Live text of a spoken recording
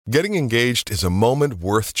Getting engaged is a moment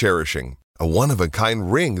worth cherishing. A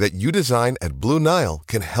one-of-a-kind ring that you design at Blue Nile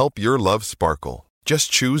can help your love sparkle. Just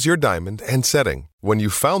choose your diamond and setting. When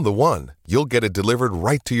you've found the one, you'll get it delivered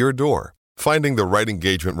right to your door. Finding the right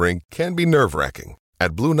engagement ring can be nerve-wracking.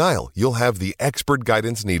 At Blue Nile, you'll have the expert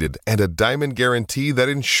guidance needed and a diamond guarantee that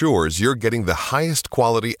ensures you're getting the highest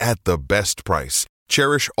quality at the best price.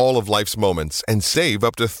 Cherish all of life's moments and save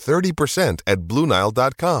up to 30% at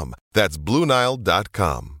BlueNile.com. That's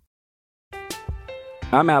BlueNile.com.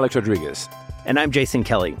 I'm Alex Rodriguez. And I'm Jason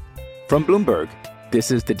Kelly. From Bloomberg, this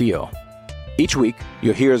is The Deal. Each week,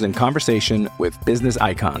 you'll hear us in conversation with business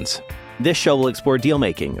icons. This show will explore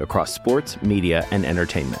deal-making across sports, media, and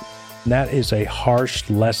entertainment. That is a harsh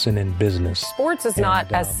lesson in business. Sports is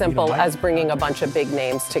not as simple as bringing a bunch of big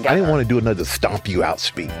names together. I didn't want to do another stomp you out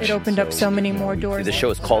speech. It opened up so many more doors. The show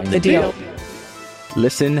is called The Deal.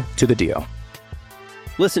 Listen to The Deal.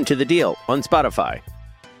 Listen to The Deal on Spotify.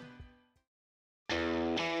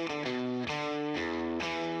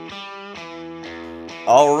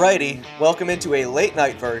 Alrighty, welcome into a late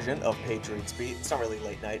night version of Patriots Beat. It's not really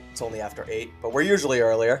late night, it's only after 8, but we're usually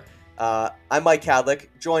earlier. I'm Mike Cadlick,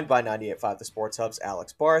 joined by 98.5 The Sports Hub's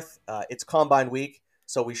Alex Barth. It's Combine Week,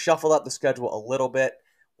 so we shuffled up the schedule a little bit.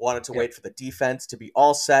 Wanted to wait for the defense to be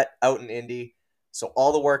all set out in Indy, so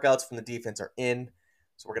all the workouts from the defense are in.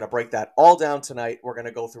 So we're going to break that all down tonight. We're going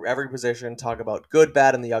to go through every position, talk about good,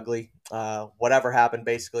 bad, and the ugly, whatever happened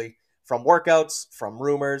basically, from workouts, from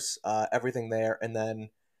rumors, everything there. And then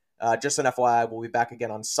just an FYI, we'll be back again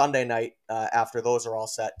on Sunday night after those are all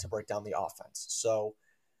set to break down the offense. So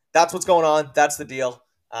that's what's going on. That's the deal.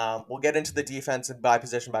 We'll get into the defense and by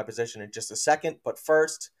position in just a second. But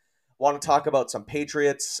first, I want to talk about some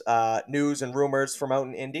Patriots news and rumors from out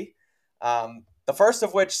in Indy. The first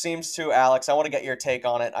of which seems to, Alex, I want to get your take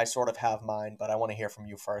on it. I sort of have mine, but I want to hear from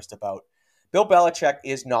you first about Bill Belichick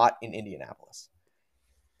is not in Indianapolis.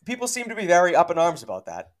 People seem to be very up in arms about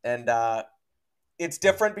that. And it's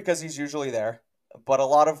different because he's usually there. But a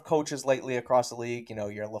lot of coaches lately across the league, you know,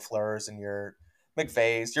 your LaFleurs and your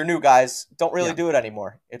McVays, your new guys, don't really do it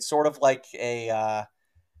anymore. It's sort of like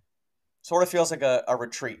sort of feels like a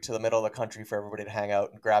retreat to the middle of the country for everybody to hang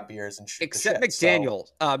out and grab beers and shoot Except the shit. McDaniel.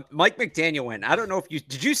 So, Mike McDaniel went. I don't know if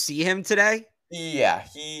did you see him today? Yeah,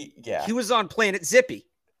 he was on Planet Zippy.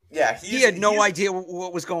 Yeah, he had no idea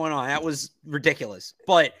what was going on. That was ridiculous.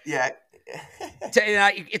 But yeah,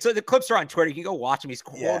 it's the clips are on Twitter. You can go watch him. He's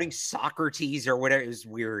quoting Socrates or whatever. It was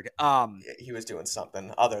weird. He was doing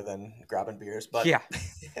something other than grabbing beers. But yeah.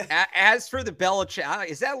 As for the Belichick,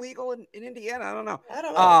 is that legal in Indiana? I don't know.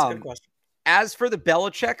 That's a good question. As for the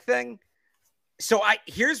Belichick thing, so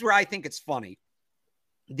here's where I think it's funny.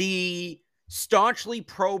 The staunchly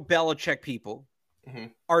pro Belichick people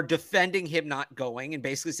are defending him not going and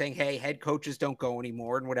basically saying, hey, head coaches don't go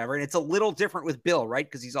anymore and whatever. And it's a little different with Bill, right?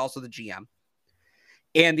 Because he's also the GM.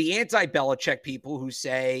 And the anti-Belichick people who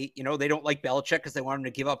say, you know, they don't like Belichick because they want him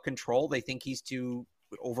to give up control. They think he's too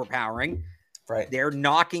overpowering. Right. They're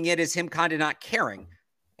knocking it as him kind of not caring.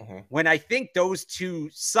 When I think those two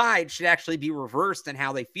sides should actually be reversed in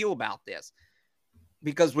how they feel about this.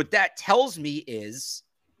 Because what that tells me is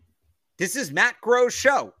this is Matt Groh's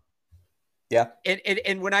show. Yeah.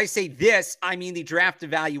 And when I say this, I mean the draft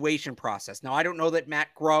evaluation process. Now, I don't know that Matt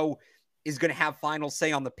Groh is going to have final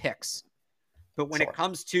say on the picks. But when it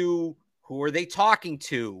comes to who are they talking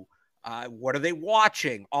to, what are they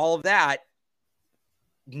watching, all of that,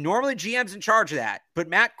 normally GM's in charge of that. But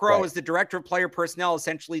Matt Groh is the director of player personnel,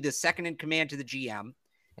 essentially the second in command to the GM.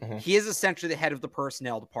 He is essentially the head of the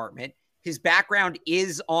personnel department. His background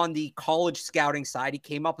is on the college scouting side. He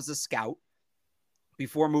came up as a scout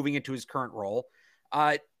before moving into his current role.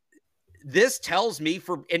 This tells me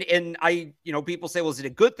and I, you know, people say, well, is it a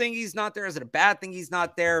good thing he's not there? Is it a bad thing he's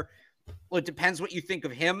not there? Well, it depends what you think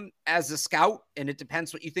of him as a scout, and it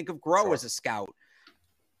depends what you think of Groh as a scout.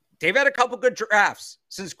 They've had a couple good drafts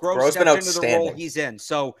since Groh stepped into the role he's in.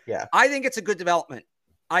 So I think it's a good development.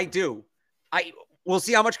 I do. We'll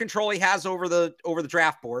see how much control he has over the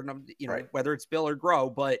draft board, and you know, whether it's Bill or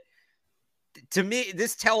Groh. But to me,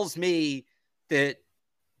 this tells me that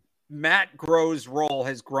Matt Groh's role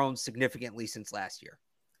has grown significantly since last year.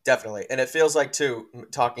 Definitely. And it feels like, too,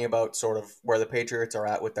 talking about sort of where the Patriots are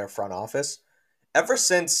at with their front office, ever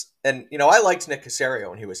since, and, you know, I liked Nick Caserio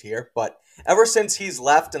when he was here, but ever since he's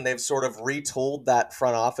left and they've sort of retooled that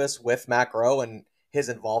front office with Matt Groh and his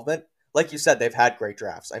involvement, like you said, they've had great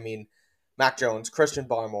drafts. I mean, Mac Jones, Christian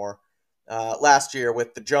Barmore, last year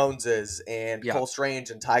with the Joneses and Cole Strange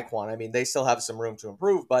and Tyquan. I mean, they still have some room to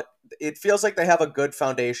improve, but it feels like they have a good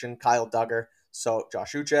foundation. Kyle Duggar, So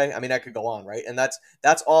Josh Uche, I mean, I could go on, right? And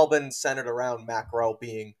that's all been centered around Matt Groh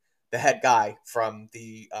being the head guy from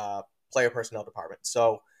the player personnel department.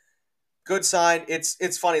 So good sign.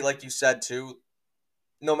 It's funny, like you said too.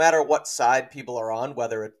 No matter what side people are on,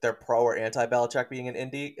 whether they're pro or anti-Belichick being in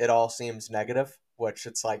Indy, it all seems negative. Which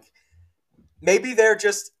it's like maybe they're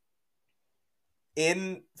just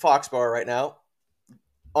in Foxborough right now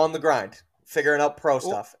on the grind, figuring out pro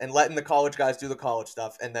stuff and letting the college guys do the college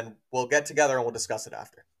stuff, and then we'll get together and we'll discuss it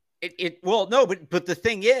after. But the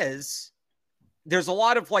thing is, there's a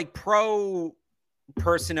lot of like pro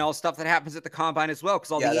personnel stuff that happens at the combine as well,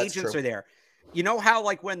 because all the agents are there. You know how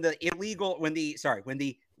like when the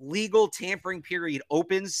legal tampering period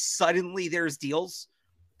opens, suddenly there's deals.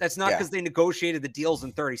 That's not because they negotiated the deals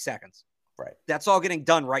in 30 seconds. Right. That's all getting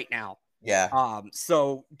done right now. Yeah.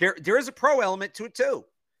 So there is a pro element to it too.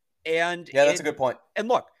 And that's a good point. And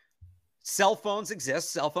look, cell phones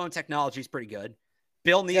exist. Cell phone technology is pretty good.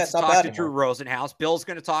 Bill needs to talk to Drew Rosenhaus. Bill's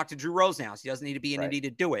going to talk to Drew Rosenhaus. He doesn't need to be in Indy to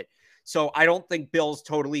do it. So I don't think Bill's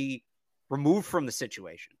totally removed from the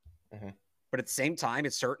situation. Mm-hmm. But at the same time,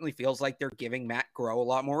 it certainly feels like they're giving Matt Groh a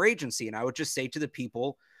lot more agency. And I would just say to the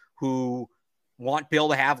people who want Bill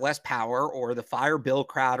to have less power, or the fire Bill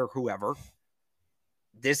crowd, or whoever,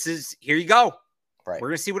 here you go. Right. We're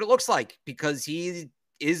going to see what it looks like, because he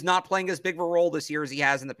is not playing as big of a role this year as he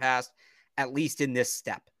has in the past, at least in this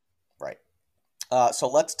step. Right. So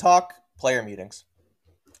let's talk player meetings.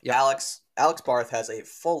 Yeah. Alex Barth has a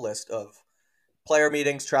full list of player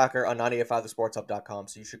meetings tracker on 985thesportshub.com.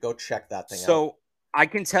 So you should go check that thing out. So I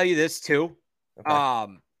can tell you this too.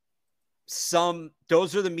 Okay.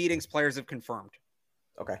 Those are the meetings players have confirmed.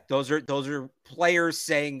 Okay. Those are players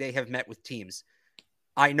saying they have met with teams.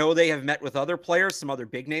 I know they have met with other players, some other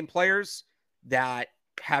big name players that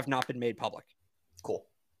have not been made public. Cool.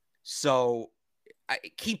 So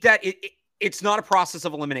keep that. It's not a process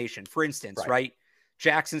of elimination. For instance, right?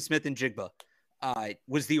 Jackson Smith and Jigba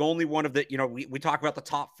was the only one of the, we talk about the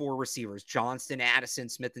top 4 receivers: Johnston, Addison,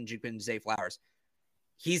 Smith and Jigba, and Zay Flowers.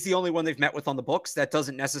 He's the only one they've met with on the books. That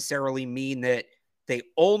doesn't necessarily mean that they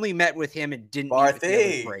only met with him and didn't meet with the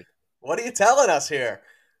other break. What are you telling us here?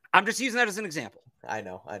 I'm just using that as an example. I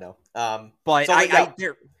know. But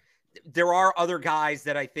there are other guys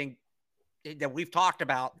that I think that we've talked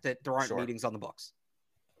about that there aren't meetings on the books.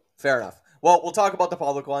 Fair enough. Well, we'll talk about the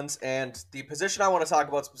public ones, and the position I want to talk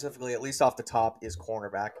about specifically, at least off the top, is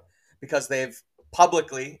cornerback, because they've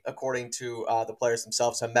publicly, according to the players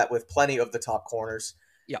themselves, have met with plenty of the top corners.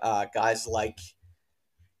 Yeah. Guys like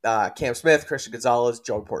Cam Smith, Christian Gonzalez,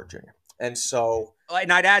 Joey Porter Jr. And so...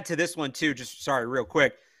 And I'd add to this one, too, real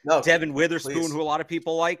quick. No, Devin Witherspoon, please. who a lot of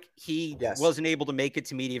people like, he wasn't able to make it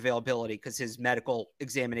to media availability because his medical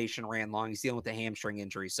examination ran long. He's dealing with a hamstring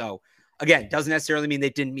injury. So, again, doesn't necessarily mean they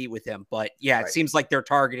didn't meet with him. But, it seems like they're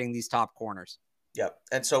targeting these top corners. Yep.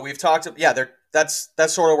 And so we've talked... that's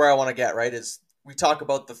sort of where I want to get, right, is we talk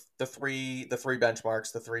about the three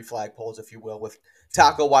benchmarks, the 3 flagpoles, if you will, with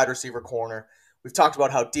tackle, wide receiver, corner. We've talked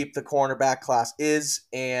about how deep the cornerback class is,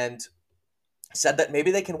 and said that maybe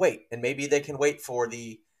they can wait, and maybe they can wait for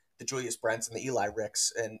the Julius Brents and the Eli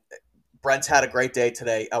Ricks. And Brent's had a great day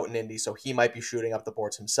today out in Indy, so he might be shooting up the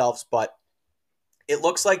boards himself. But it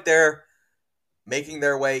looks like they're making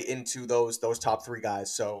their way into those top 3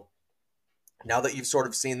 guys. So now that you've sort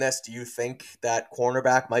of seen this, do you think that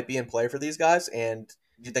cornerback might be in play for these guys? And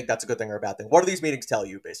do you think that's a good thing or a bad thing? What do these meetings tell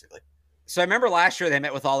you, basically? So I remember last year they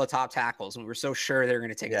met with all the top tackles, and we were so sure they were going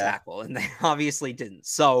to take a tackle, and they obviously didn't.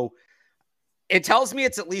 So it tells me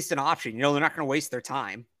it's at least an option. They're not going to waste their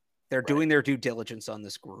time. They're doing their due diligence on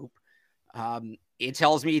this group. It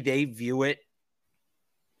tells me they view it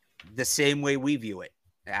the same way we view it,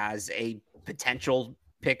 as a potential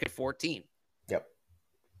pick at 14. Yep.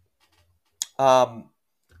 Of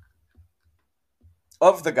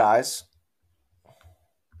the guys,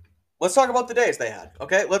 let's talk about the days they had.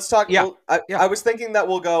 Okay, let's talk. Yeah. I was thinking that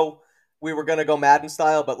we were going to go Madden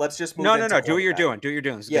style, but let's just move. No. Do what you're doing. Do what you're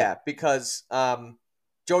doing. It's good. Because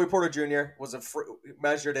Joey Porter Jr. was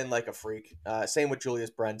measured in like a freak. Same with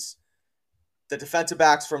Julius Brents. The defensive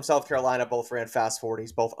backs from South Carolina both ran fast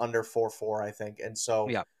 40s, both under 4.4, I think. And so,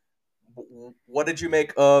 what did you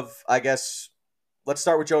make of? I guess let's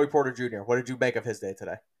start with Joey Porter Jr. What did you make of his day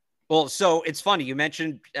today? Well, so it's funny. You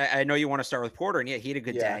mentioned, I know you want to start with Porter, and he had a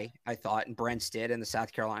good day, I thought, and Brents did, and the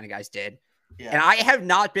South Carolina guys did. Yeah. And I have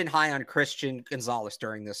not been high on Christian Gonzalez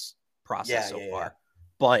during this process so far.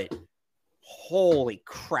 But holy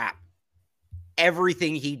crap.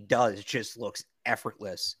 Everything he does just looks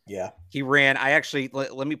effortltless. Yeah. He ran,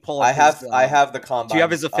 let me pull up. I have the combine. Do you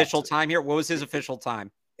have his official time here? What was his official time?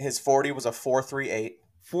 His 40 was a 4.38.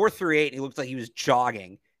 4.38, and he looked like he was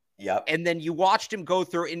jogging. Yep. And then you watched him go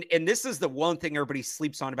through, and this is the one thing everybody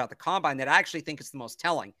sleeps on about the combine that I actually think is the most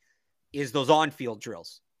telling, is those on-field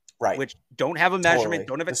drills. Right. Which don't have a measurement,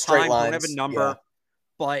 don't have a time, don't have a number,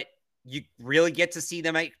 but you really get to see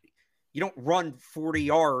them. You don't run 40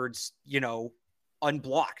 yards,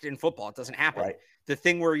 unblocked in football. It doesn't happen. Right. The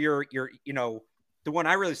thing where you're, the one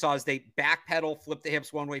I really saw is they backpedal, flip the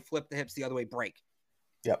hips one way, flip the hips the other way, break.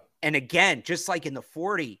 Yep. And again, just like in the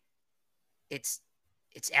 40, it's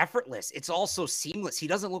effortless. It's also seamless. He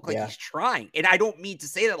doesn't look like he's trying. And I don't mean to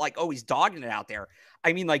say that like, oh, he's dogging it out there.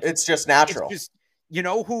 I mean, like, it's just natural. It's just,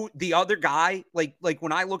 who the other guy, like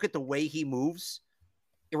when I look at the way he moves,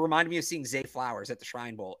 it reminded me of seeing Zay Flowers at the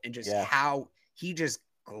Shrine Bowl and just how he just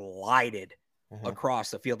glided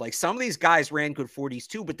across the field. Like some of these guys ran good 40s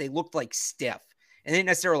too, but they looked like stiff and they didn't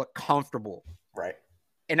necessarily look comfortable. Right.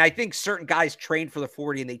 And I think certain guys train for the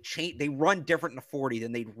 40 and they run different in the 40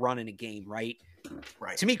 than they'd run in a game, right?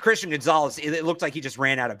 Right. To me, Christian Gonzalez, it looked like he just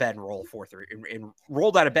ran out of bed and rolled 4.3 and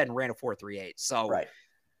rolled out of bed and ran a 4.38. So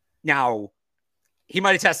now he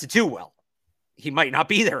might have tested too well. He might not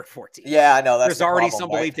be there at 14. Yeah, I know. There's already some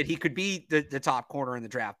belief that he could be the top corner in the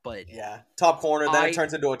draft, but top corner. Then it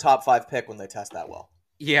turns into a top 5 pick when they test that well.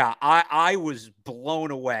 Yeah, I was blown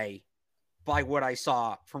away by what I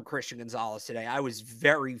saw from Christian Gonzalez today. I was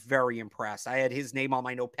very, very impressed. I had his name on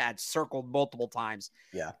my notepad circled multiple times.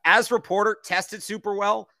 Yeah. As a reporter, tested super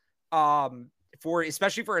well.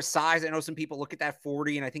 Especially for his size. I know some people look at that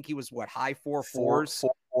 40 and I think he was high 4.4s.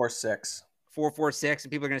 4.46. 4.46,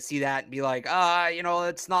 and people are going to see that and be like,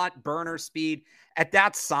 it's not burner speed. At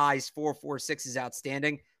that size, 4.46 is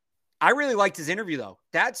outstanding. I really liked his interview, though.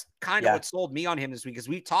 That's kind of what sold me on him this week, because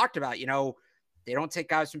we've talked about, they don't take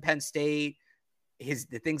guys from Penn State.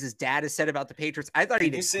 The things his dad has said about the Patriots. I thought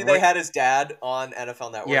Did you see they had his dad on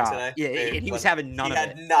NFL Network today? Yeah, and he was having none of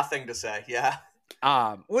it. He had nothing to say,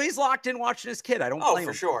 Well, he's locked in watching his kid. I don't blame him. Oh,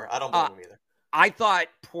 for sure. I don't blame him either. I thought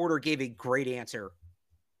Porter gave a great answer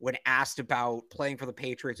when asked about playing for the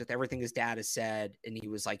Patriots with everything his dad has said. And he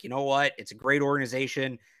was like, you know what? It's a great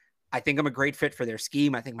organization. I think I'm a great fit for their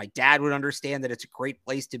scheme. I think my dad would understand that it's a great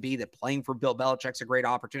place to be, that playing for Bill Belichick's a great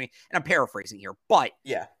opportunity. And I'm paraphrasing here, but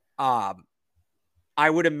I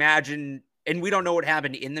would imagine, and we don't know what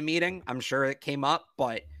happened in the meeting. I'm sure it came up,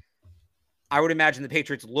 but I would imagine the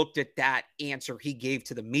Patriots looked at that answer he gave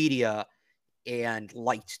to the media and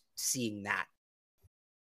liked seeing that.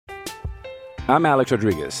 I'm Alex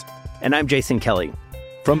Rodriguez. And I'm Jason Kelly.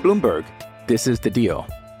 From Bloomberg, this is The Deal.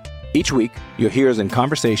 Each week, you'll hear us in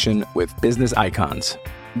conversation with business icons.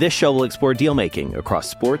 This show will explore deal-making across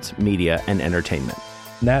sports, media, and entertainment.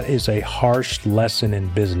 That is a harsh lesson in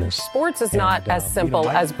business. Sports is not as simple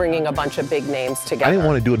as bringing a bunch of big names together. I didn't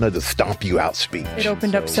want to do another stomp you out speech. It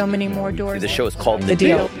opened up so many more doors. The show is called The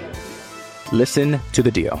Deal. Listen to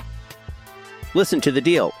The Deal. Listen to The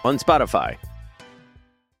Deal on Spotify.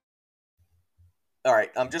 All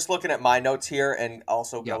right, I'm just looking at my notes here and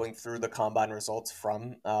also going through the combine results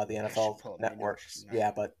from the NFL Network.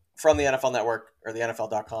 But from the NFL Network, or the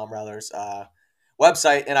NFL.com rather's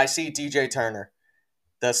website, and I see DJ Turner,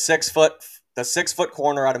 the 6 foot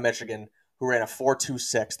corner out of Michigan, who ran a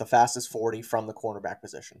 4.26, the fastest 40 from the cornerback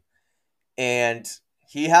position. And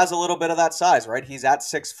he has a little bit of that size, right? He's at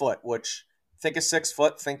 6 foot, which think of 6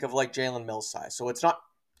 foot, think of like Jalen Mills size. So it's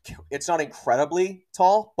not incredibly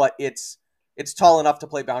tall, but it's tall enough to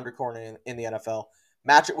play boundary corner in the NFL.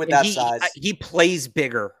 Match it with that size. He plays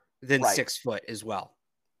bigger than 6 foot as well.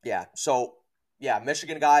 Yeah. So,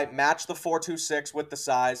 Michigan guy, match the 4.26 with the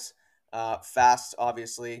size. Fast,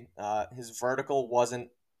 obviously. His vertical wasn't.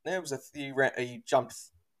 He jumped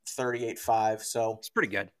 38.5. So it's pretty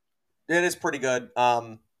good. It is pretty good. But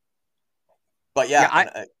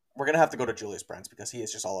we're gonna have to go to Julius Brents because he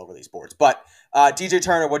is just all over these boards. But DJ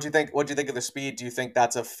Turner, what'd you think? What'd you think of the speed? Do you think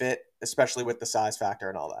that's a fit, especially with the size factor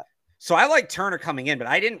and all that? So I like Turner coming in, but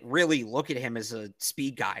I didn't really look at him as a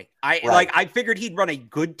speed guy. I figured he'd run a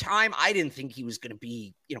good time. I didn't think he was going to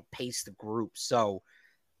be, pace the group. So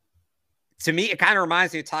to me, it kind of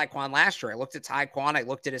reminds me of Tyquan last year. I looked at Tyquan. I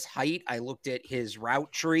looked at his height. I looked at his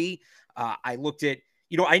route tree. I looked at,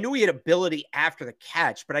 I knew he had ability after the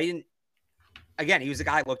catch, but I didn't. Again, he was a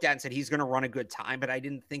guy I looked at and said he's going to run a good time, but I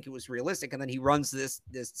didn't think it was realistic. And then he runs this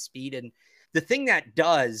speed. And the thing that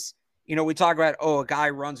does, we talk about, a guy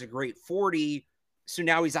runs a great 40, so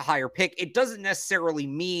now he's a higher pick. It doesn't necessarily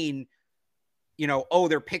mean,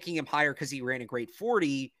 they're picking him higher because he ran a great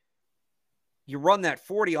 40. You run that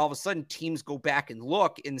 40, all of a sudden teams go back and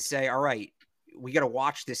look and say, all right, we got to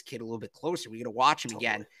watch this kid a little bit closer. We got to watch him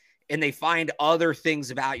again. And they find other things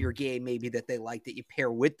about your game maybe that they like that you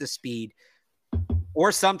pair with the speed.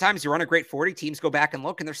 Or sometimes you run a great 40, teams go back and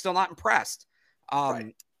look, and they're still not impressed.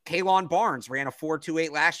 Right. Kalon Barnes ran a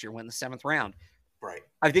 4.28 last year, went in the 7th round. Right.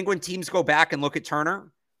 I think when teams go back and look at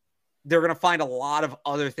Turner, they're going to find a lot of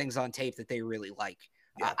other things on tape that they really like.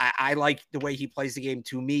 Yeah. I like the way he plays the game.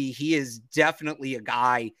 To me, he is definitely a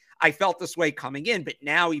guy. I felt this way coming in, but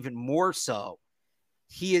now even more so.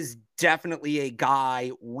 He is definitely a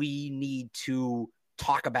guy we need to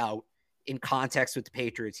talk about in context with the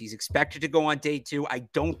Patriots. He's expected to go on day 2. I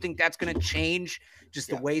don't think that's going to change just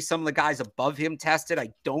the way some of the guys above him tested.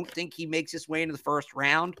 I don't think he makes his way into the first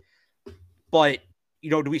round. But,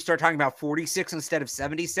 do we start talking about 46 instead of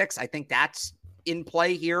 76? I think that's in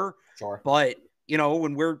play here. Sure. But,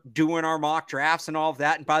 when we're doing our mock drafts and all of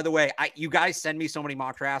that, and by the way, you guys send me so many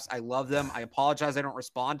mock drafts. I love them. I apologize I don't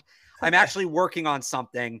respond. I'm actually working on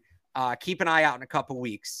something. Keep an eye out in a couple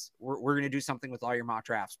weeks. We're going to do something with all your mock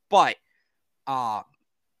drafts. But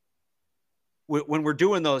when we're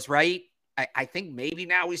doing those, right, I think maybe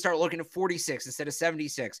now we start looking at 46 instead of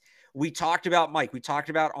 76. We talked about Mike. We talked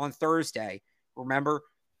about on Thursday. Remember,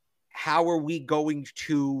 how are we going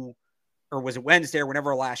to, or was it Wednesday or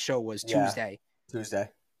whenever our last show was? Tuesday.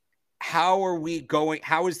 How are we going?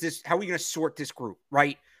 How are we going to sort this group,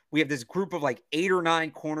 right? We have this group of like 8 or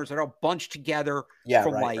 9 corners that are all bunched together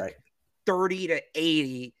from 30 to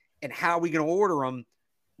 80. And how are we going to order them?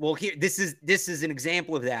 Well, here, this is an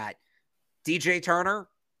example of that. DJ Turner,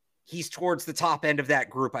 he's towards the top end of that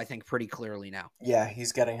group, I think, pretty clearly now. Yeah,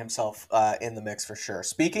 he's getting himself in the mix for sure.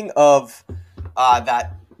 Speaking of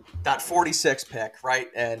that 46 pick, right?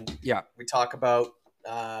 And we talk about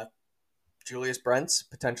Julius Brents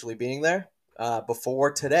potentially being there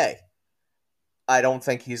before today. I don't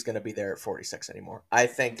think he's going to be there at 46 anymore. I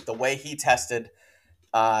think the way he tested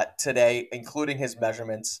today, including his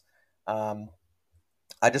measurements,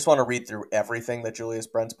 I just want to read through everything that Julius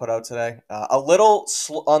Brents put out today. A little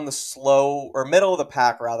on the slow, or middle of the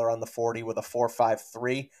pack rather, on the 40 with a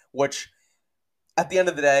 4.53, which at the end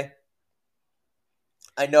of the day,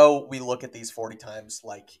 I know we look at these 40 times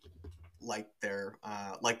like they're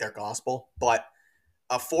gospel, but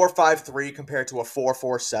a 4.53 compared to a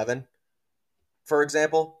 4.47, for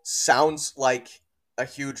example, sounds like a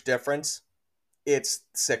huge difference. It's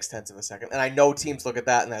 0.6 of a second. And I know teams look at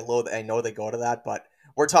that and I know they go to that, but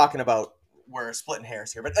we're talking about, we're splitting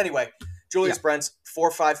hairs here. But anyway, Julius Brents,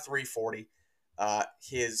 4.53 40.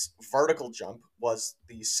 His vertical jump was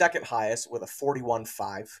the second highest with a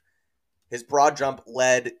 41.5. His broad jump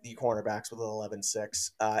led the cornerbacks with an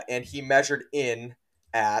 11.6. And he measured in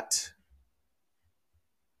at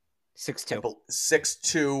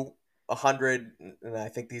 6'2", 100, and I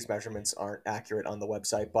think these measurements aren't accurate on the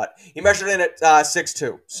website, but he measured in at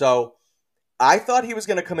 6'2". So I thought he was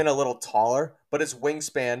going to come in a little taller, but his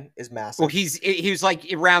wingspan is massive. Well, he was like,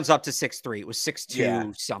 it rounds up to 6'3". It was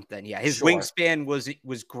 6'2" something. Yeah, his wingspan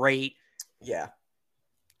was great. Yeah.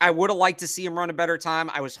 I would have liked to see him run a better time.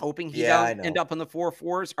 I was hoping he'd end up in the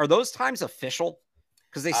 4.4s. Are those times official?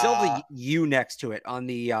 Because they still have the U next to it on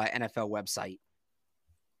the NFL website.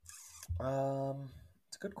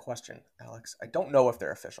 It's a good question, Alex. I don't know if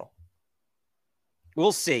they're official.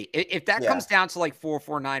 We'll see. If that comes down to like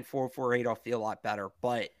 4.49, 4.48, I'll feel a lot better.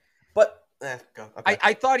 But go. Okay.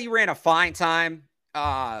 I thought he ran a fine time.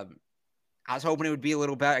 I was hoping it would be a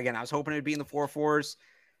little better. Again, I was hoping it would be in the 4.4s.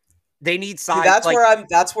 They need size. See,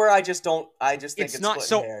 that's where I just don't. I just think it's not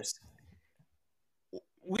splitting hairs.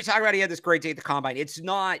 We talked about he had this great day at the combine. It's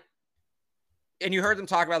not, and you heard them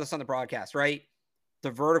talk about this on the broadcast, right? The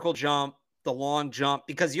vertical jump, the long jump,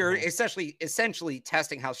 because you're essentially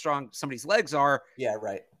testing how strong somebody's legs are. Yeah,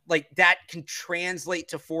 right. Like that can translate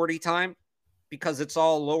to 40 time because it's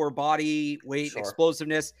all lower body weight,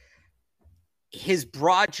 explosiveness. His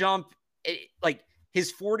broad jump, his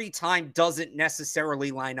 40 time doesn't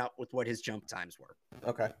necessarily line up with what his jump times were.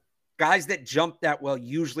 Okay. Guys that jump that well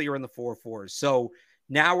usually are in the 4.4s. So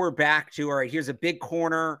now we're back to, all right, here's a big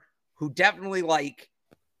corner who definitely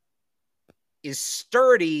is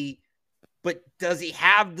sturdy, but does he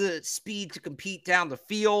have the speed to compete down the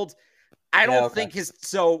field? I don't think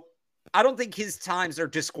I don't think his times are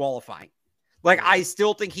disqualifying. I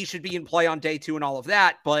still think he should be in play on day 2 and all of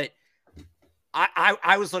that, but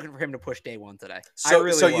I was looking for him to push day 1 today. So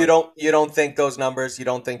you don't think those numbers, you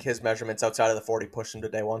don't think his measurements outside of the 40 push him to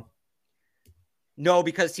day 1? No,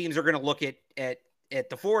 because teams are going to look at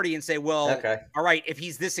the 40 and say, well, all right, if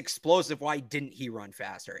he's this explosive, why didn't he run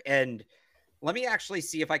faster? And let me actually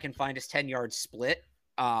see if I can find his 10-yard split.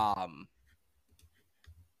 Because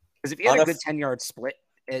if he had a good 10-yard split,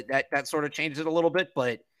 that sort of changes it a little bit.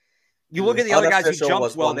 But you look at the other guys who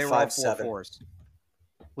jumped well, they were all 4.4s.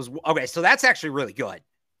 Okay, so that's actually really good.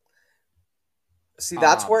 See,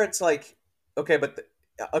 that's where it's like, okay, but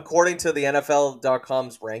according to the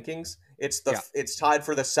NFL.com's rankings, it's tied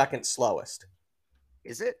for the second slowest.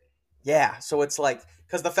 Is it? Yeah, so it's like,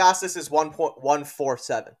 because the fastest is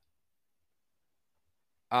 1.147.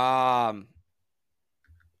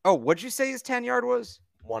 Oh, what'd you say his 10-yard was?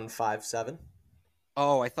 157.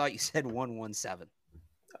 Oh, I thought you said 117.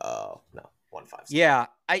 Oh, no, 157. Yeah,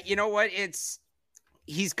 you know what?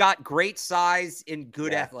 He's got great size and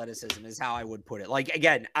good athleticism is how I would put it. Like,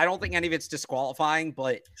 again, I don't think any of it's disqualifying,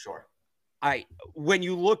 but sure. When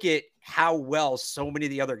you look at how well so many of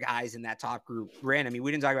the other guys in that top group ran, I mean, we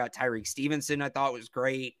didn't talk about Tyreek Stevenson. I thought was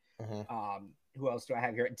great. Mm-hmm. Who else do I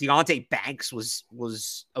have here? Deonte Banks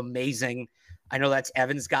was amazing. I know that's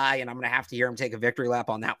Evan's guy, and I'm going to have to hear him take a victory lap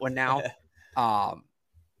on that one now.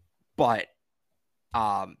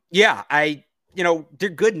 They're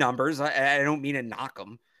good numbers. I don't mean to knock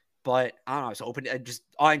them, but I don't know. I was hoping just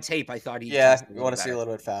on tape. I thought you want to see a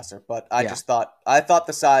little bit faster, but I thought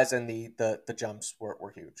the size and the jumps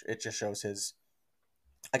were huge. It just shows his,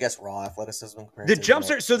 I guess, raw athleticism.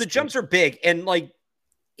 The jumps are big, and like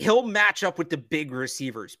he'll match up with the big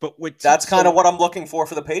receivers, but that's kind of what I'm looking for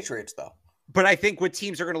the Patriots, though. But I think what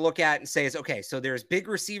teams are going to look at and say is, okay, so there's big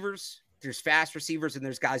receivers, there's fast receivers, and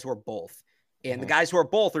there's guys who are both. And the guys who are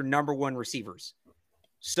both are number one receivers.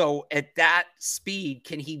 So at that speed,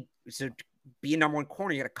 can he be a number one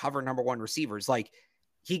corner? You got to cover number one receivers. Like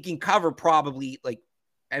he can cover probably like,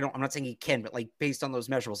 I'm not saying he can, but like based on those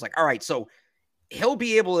measurables, like, all right, so he'll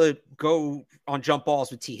be able to go on jump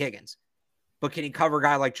balls with T. Higgins, but can he cover a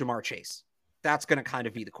guy like Jamar Chase? That's going to kind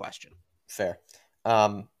of be the question. Fair.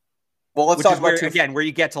 Well, let's talk about where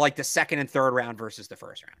you get to like the second and third round versus the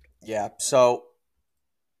first round. Yeah. So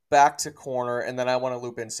back to corner, and then I want to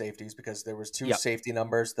loop in safeties because there was two safety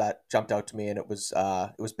numbers that jumped out to me, and it was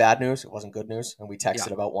bad news. It wasn't good news, and we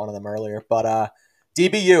texted about one of them earlier. But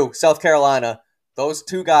DBU, South Carolina, those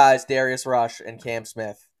two guys, Darius Rush and Cam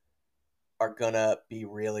Smith, are gonna be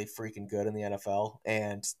really freaking good in the NFL,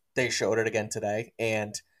 and they showed it again today.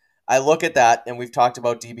 And I look at that, and we've talked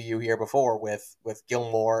about DBU here before with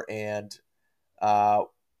Gilmore and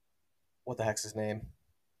what the heck's his name?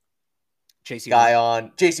 JC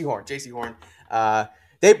Horn.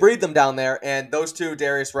 They breed them down there, and those two,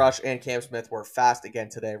 Darius Rush and Cam Smith, were fast again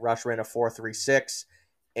today. Rush ran a 4.36,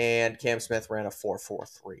 and Cam Smith ran a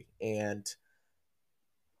 4.43. And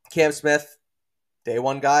Cam Smith, day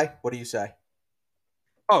one guy. What do you say?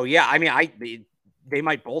 Oh yeah, I mean, they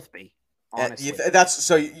might both be. Honestly,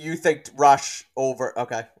 so you think Rush over?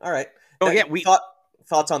 Okay, all right. Oh yeah,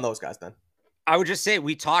 thoughts on those guys then? I would just say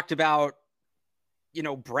we talked about,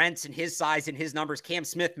 Brent and his size and his numbers. Cam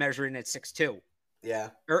Smith measured in at 6'2".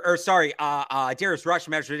 Yeah. Darius Rush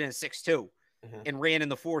measured in at 6'2", and ran in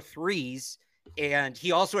the 4.3s. And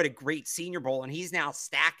he also had a great Senior Bowl, and he's now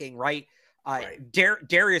stacking, right?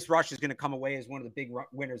 Darius Rush is going to come away as one of the big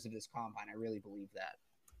winners of this combine. I really believe that.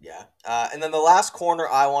 Yeah. And then the last corner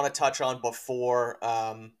I want to touch on before,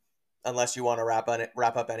 unless you want to wrap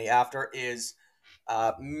up any after, is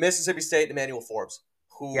Mississippi State, Emmanuel Forbes.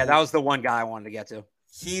 That was the one guy I wanted to get to.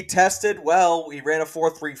 He tested well. He ran a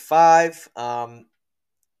 4.35.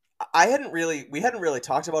 We hadn't really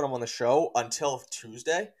talked about him on the show until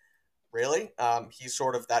Tuesday. Really, he's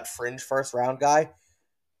sort of that fringe first round guy.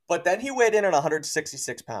 But then he weighed in at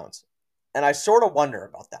 166 pounds, and I sort of wonder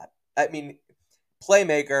about that. I mean,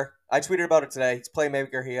 playmaker. I tweeted about it today. He's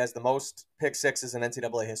playmaker. He has the most pick sixes in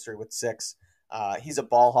NCAA history with 6. He's a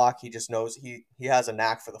ball hawk. He just knows he has a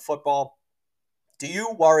knack for the football. Do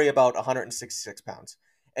you worry about 166 pounds?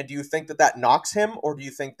 And do you think that knocks him, or do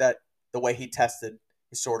you think that the way he tested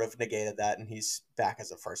is sort of negated that and he's back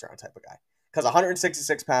as a first-round type of guy? Because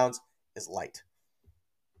 166 pounds is light.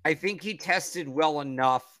 I think he tested well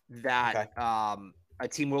enough that a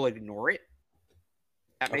team will ignore it.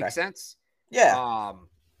 That makes sense? Yeah.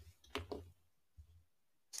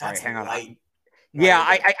 Sorry, hang on. Light. Yeah,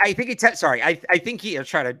 I think he sorry. I think he. I'll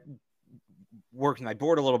try to work my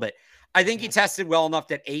board a little bit. I think he tested well enough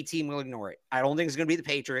that a team will ignore it. I don't think it's going to be the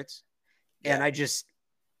Patriots. Yeah. And I just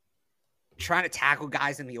trying to tackle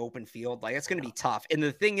guys in the open field, like it's going to be tough. And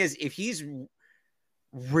the thing is, if he's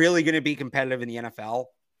really going to be competitive in the NFL,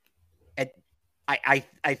 I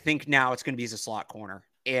think now it's going to be as a slot corner.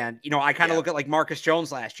 And, I kind of look at like Marcus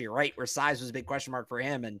Jones last year, right? Where size was a big question mark for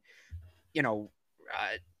him. And,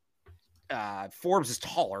 Forbes is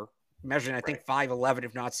taller, measuring, I think 5'11",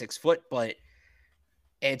 if not 6 foot, but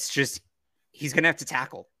it's just, he's going to have to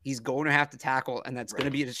tackle. He's going to have to tackle, and that's going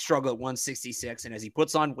to be a struggle at 166. And as he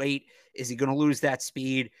puts on weight, is he going to lose that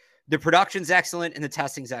speed? The production's excellent and the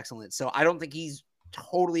testing's excellent. So I don't think he's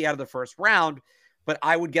totally out of the first round, but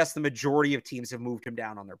I would guess the majority of teams have moved him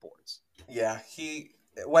down on their boards. Yeah,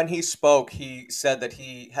 when he spoke, he said that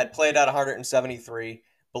he had played at 173,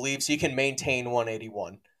 believes he can maintain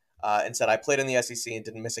 181, and said, I played in the SEC and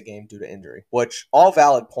didn't miss a game due to injury, which all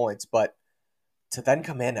valid points, but to then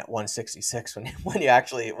come in at 166 when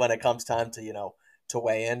it comes time to, to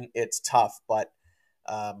weigh in, it's tough. But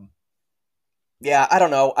yeah, I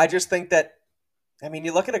don't know. I just think that,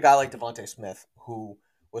 you look at a guy like Devontae Smith who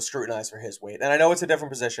was scrutinized for his weight, and I know it's a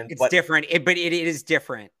different position. It's different, but it is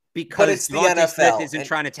different because it's the Devontae NFL Smith isn't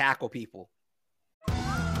trying to tackle people.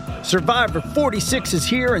 Survivor 46 is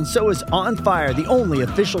here, and so is On Fire, the only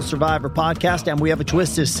official Survivor podcast, and we have a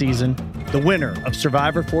twist this season. The winner of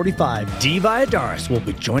Survivor 45, Dee Valladares, will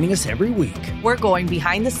be joining us every week. We're going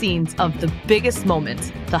behind the scenes of the biggest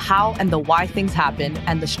moments, the how and the why things happen,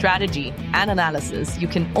 and the strategy and analysis you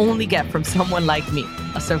can only get from someone like me,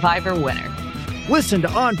 a Survivor winner. Listen to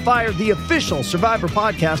On Fire, the official Survivor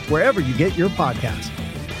podcast, wherever you get your podcasts.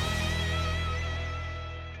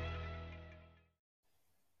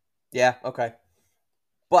 Yeah, okay.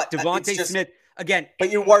 But Devontae Smith, again. But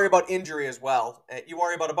you worry about injury as well. You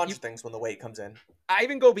worry about a bunch of things when the weight comes in. I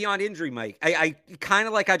even go beyond injury, Mike. I kind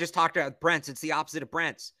of like I just talked about Brent's. It's the opposite of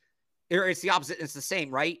Brent's. It's the opposite. It's the same,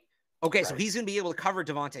 right? Okay, right. So he's going to be able to cover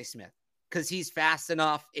Devontae Smith because he's fast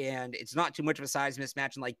enough and it's not too much of a size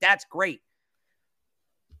mismatch. And that's great.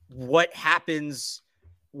 What happens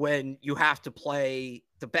when you have to play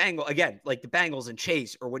the Bengals again, like the Bengals and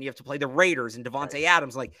Chase, or when you have to play the Raiders and Devontae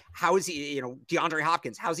Adams? Like, how is he, DeAndre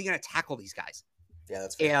Hopkins, how's he going to tackle these guys? Yeah,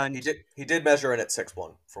 that's fair. And he did measure in at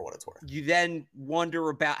 6'1" for what it's worth. You then wonder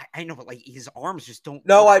about, I know, but like his arms just don't.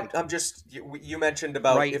 No, I'm just, you mentioned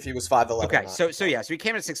about right. If he was 5'11". Okay, so he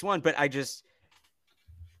came in at 6'1", but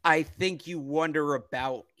I think you wonder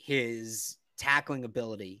about his tackling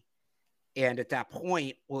ability. And at that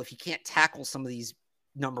point, well, if he can't tackle some of these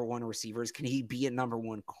number one receivers, can he be a number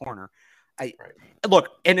one corner? Look,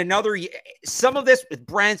 and some of this with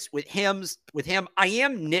Brent's, with him, I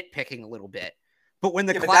am nitpicking a little bit. But when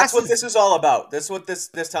that's what this is all about. This is what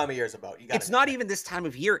this time of year is about. It's not even this time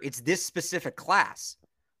of year. It's this specific class.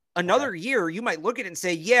 Another year, you might look at it and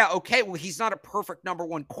say, yeah, okay, well, he's not a perfect number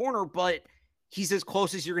one corner, but he's as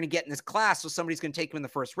close as you're going to get in this class. So somebody's going to take him in the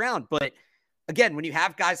first round. But again, when you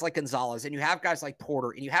have guys like Gonzalez and you have guys like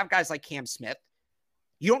Porter and you have guys like Cam Smith,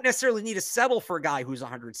 you don't necessarily need to settle for a guy who's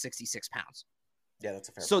 166 pounds. Yeah, that's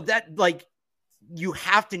a fair point. So that, you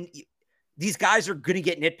have to, these guys are going to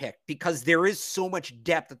get nitpicked because there is so much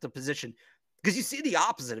depth at the position. Because you see the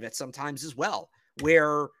opposite of it sometimes as well,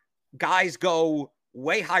 where guys go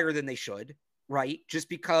way higher than they should, right? Just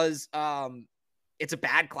because it's a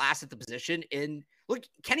bad class at the position. And look,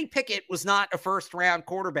 Kenny Pickett was not a first-round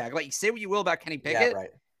quarterback. Like, you say what you will about Kenny Pickett. Yeah,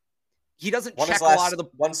 right. He doesn't check a lot of the...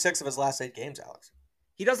 1/6 of his last 8 games, Alex.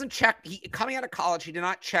 He doesn't check... coming out of college, he did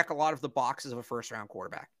not check a lot of the boxes of a first-round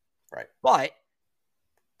quarterback. Right. But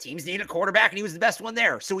teams need a quarterback, and he was the best one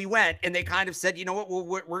there. So he went, and they kind of said, you know what,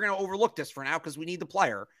 we're going to overlook this for now because we need the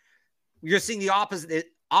player. You're seeing the opposite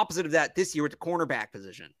of that this year with the cornerback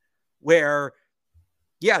position, where...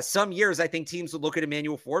 yeah, some years I think teams would look at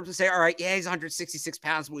Emmanuel Forbes and say, all right, yeah, he's 166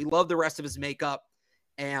 pounds, but we love the rest of his makeup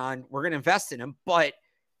and we're going to invest in him. But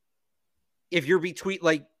if you're between,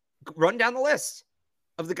 run down the list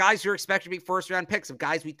of the guys who are expected to be first-round picks, of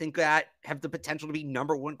guys we think that have the potential to be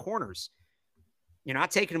number one corners. You're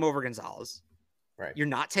not taking him over Gonzalez. Right. You're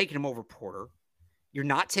not taking him over Porter. You're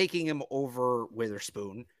not taking him over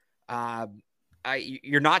Witherspoon.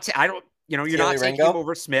 You're not taking him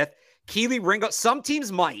over Smith. Keely Ringo, some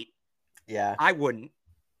teams might. Yeah. I wouldn't.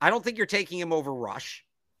 I don't think you're taking him over Rush.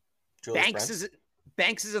 Banks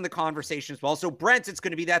is in the conversation as well. So Brent, it's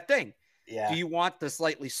going to be that thing. Yeah. Do you want the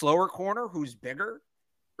slightly slower corner who's bigger?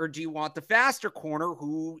 Or do you want the faster corner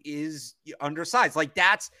who is undersized?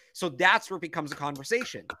 That's where it becomes a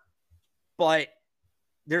conversation. But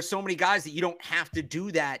there's so many guys that you don't have to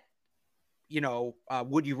do that,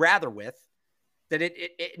 would you rather with, that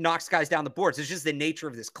it knocks guys down the boards. It's just the nature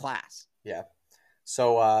of this class. Yeah.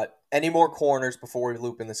 So any more corners before we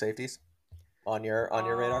loop in the safeties on your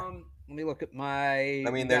radar? Let me look at my...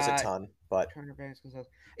 there's a ton, but...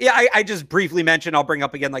 yeah, I just briefly mentioned, I'll bring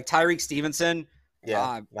up again, Tyreek Stevenson.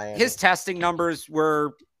 Yeah, his testing numbers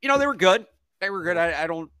were, they were good. They were good. I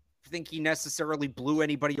don't think he necessarily blew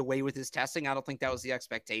anybody away with his testing. I don't think that was the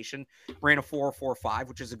expectation. Ran a 4.45,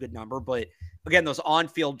 which is a good number. But again, those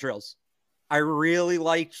on-field drills, I really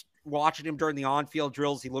liked watching him during the on-field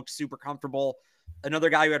drills. He looked super comfortable.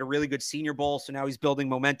 Another guy who had a really good Senior Bowl, so now he's building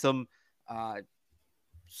momentum.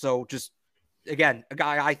 So just, again, a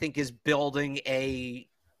guy I think is building a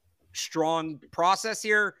strong process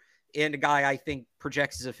here. and a guy I think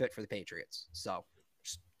projects as a fit for the Patriots. So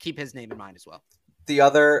just keep his name in mind as well. The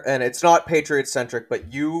other, and it's not Patriots centric,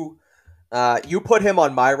 but you put him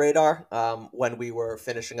on my radar when we were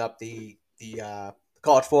finishing up the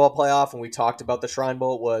college football playoff and we talked about the Shrine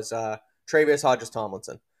Bowl, was Travius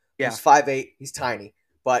Hodges-Tomlinson. Yeah. He's 5'8", he's tiny,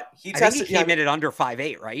 but he tested. I think he came in at under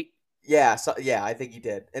 5'8", right? Yeah, I think he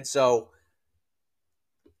did. And so,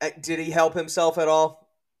 did he help himself at all?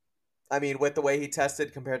 I mean, with the way he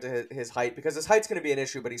tested compared to his height, because his height's going to be an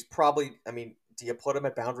issue, but he's probably, I mean, do you put him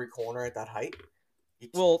at boundary corner at that height?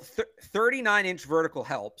 Well, 39-inch vertical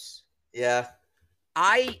helps. Yeah.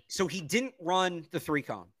 So he didn't run the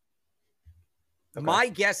 3-cone. Okay. My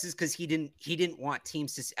guess is because he didn't want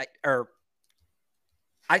teams to, or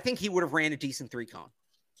I think he would have ran a decent 3-cone.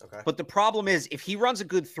 Okay. But the problem is, if he runs a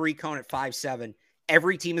good 3-cone at 5'7",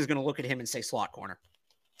 every team is going to look at him and say slot corner.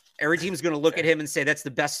 Every team is going to look at him and say that's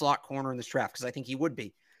the best slot corner in this draft, because I think he would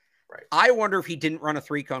be. Right. I wonder if he didn't run a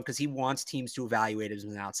 3-cone because he wants teams to evaluate him as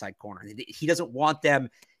an outside corner. He doesn't want them,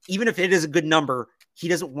 even if it is a good number, he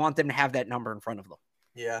doesn't want them to have that number in front of them.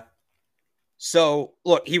 Yeah. So,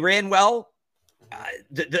 look, he ran well.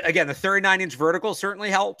 Again, the 39-inch vertical certainly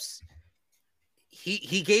helps.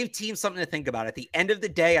 He gave teams something to think about. At the end of the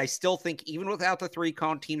day, I still think even without the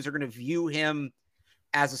 3-cone, teams are going to view him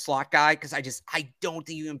as a slot guy, because I don't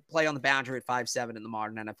think you can play on the boundary at 5'7" in the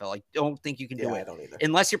modern NFL. I don't think you can do it. I don't either.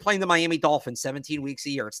 Unless you're playing the Miami Dolphins 17 weeks a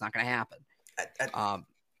year, it's not going to happen.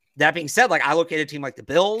 That being said, like I look at a team like the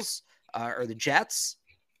Bills or the Jets,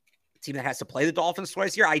 a team that has to play the Dolphins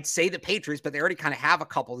twice a year. I'd say the Patriots, but they already kind of have a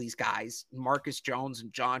couple of these guys, Marcus Jones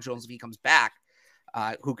and John Jones, if he comes back,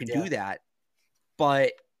 who can do that.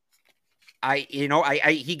 But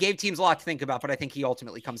he gave teams a lot to think about, but I think he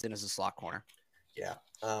ultimately comes in as a slot corner. Yeah.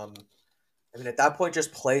 I mean, at that point,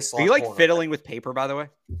 just play slot. Are you like corner. fiddling with paper, by the way?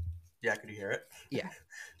 Yeah, could you hear it? Yeah.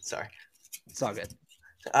 Sorry. It's all good.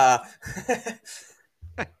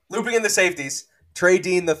 Looping in the safeties, Trey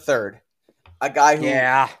Dean III, a guy who.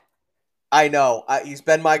 Yeah. I know. He's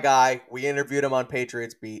been my guy. We interviewed him on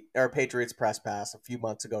Patriots Press Pass a few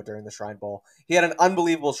months ago during the Shrine Bowl. He had an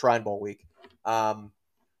unbelievable Shrine Bowl week. Shrine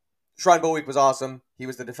Bowl week was awesome. He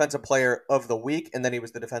was the defensive player of the week, and then he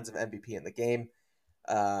was the defensive MVP in the game.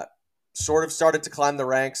 Sort of started to climb the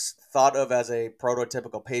ranks, thought of as a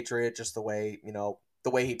prototypical Patriot, just the way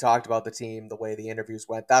he talked about the team, the way the interviews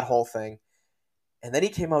went, that whole thing. And then he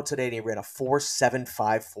came out today and he ran a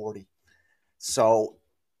 4.75 40. So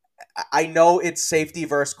I know it's safety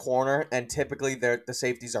versus corner, and typically the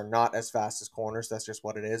safeties are not as fast as corners. That's just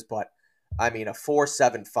what it is. But, I mean, a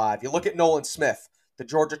 4.75. You look at Nolan Smith, the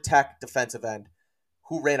Georgia Tech defensive end,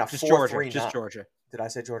 who ran a 4.39. Just Georgia. Did I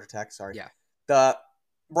say Georgia Tech? Sorry. Yeah.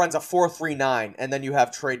 Runs a 4.39, and then you have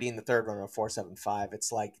Trey Dean the third running a 4.75.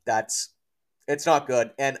 It's like it's not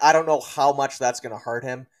good, and I don't know how much that's going to hurt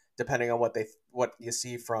him, depending on what you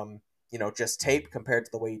see from just tape compared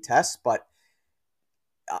to the way he tests. But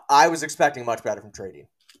I was expecting much better from Trey Dean.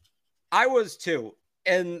 I was too,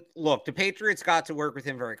 and look, the Patriots got to work with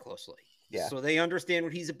him very closely. Yeah, so they understand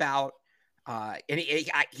what he's about. And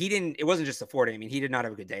he didn't. It wasn't just a 40. I mean, he did not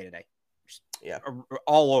have a good day today. Yeah,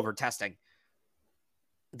 all over testing.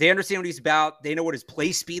 They understand what he's about. They know what his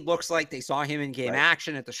play speed looks like. They saw him in game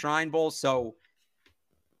action at the Shrine Bowl. So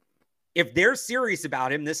if they're serious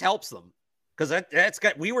about him, this helps them, because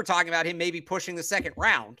we were talking about him maybe pushing the second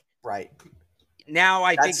round. Right. Now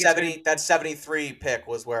I think that 73 pick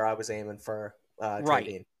was where I was aiming for. Right.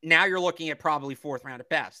 Dean. Now you're looking at probably fourth round at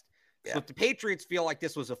best. Yeah. So if the Patriots feel like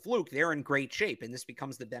this was a fluke, they're in great shape, and this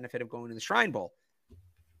becomes the benefit of going to the Shrine Bowl.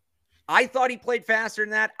 I thought he played faster than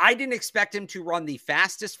that. I didn't expect him to run the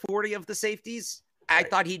fastest 40 of the safeties. I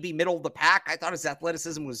thought he'd be middle of the pack. I thought his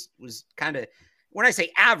athleticism was kind of, when I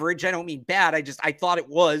say average, I don't mean bad. I thought it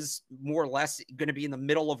was more or less going to be in the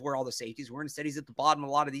middle of where all the safeties were. Instead, he's at the bottom of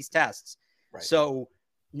a lot of these tests. Right. So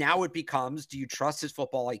now it becomes, do you trust his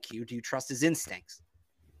football IQ? Do you trust his instincts?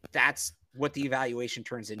 That's what the evaluation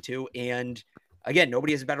turns into. And again,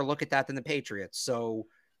 nobody has a better look at that than the Patriots. So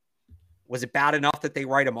was it bad enough that they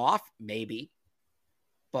write him off? Maybe.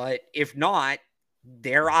 But if not,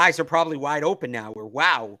 their eyes are probably wide open now where,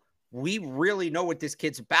 wow, we really know what this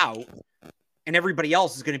kid's about, and everybody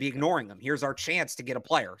else is going to be ignoring him. Here's our chance to get a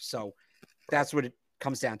player. So that's what it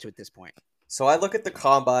comes down to at this point. So I look at the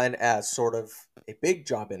combine as sort of a big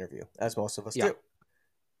job interview, as most of us do.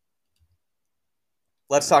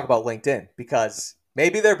 Let's talk about LinkedIn, because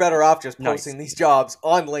maybe they're better off just posting these jobs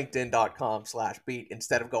on linkedin.com/beat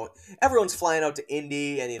instead of going, everyone's flying out to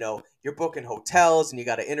Indy and, you're booking hotels and you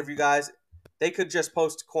got to interview guys. They could just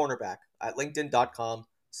post cornerback at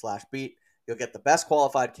linkedin.com/beat. You'll get the best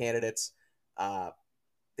qualified candidates.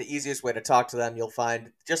 the easiest way to talk to them. You'll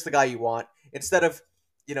find just the guy you want. Instead of,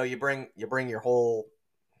 you bring your whole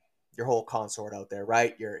consort out there,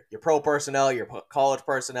 right? Your pro personnel, your college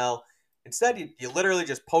personnel. Instead, you literally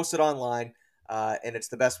just post it online, and it's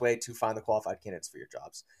the best way to find the qualified candidates for your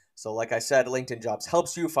jobs. So like I said, LinkedIn Jobs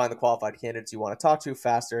helps you find the qualified candidates you want to talk to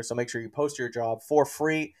faster. So make sure you post your job for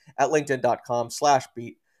free at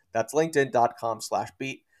linkedin.com/beat. That's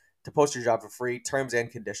linkedin.com/beat to post your job for free. Terms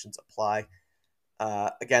and conditions apply.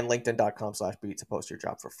 Again, linkedin.com/beat to post your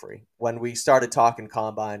job for free. When we started talking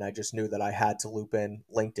Combine, I just knew that I had to loop in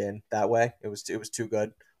LinkedIn that way. It was too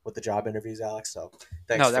good with the job interviews, Alex. So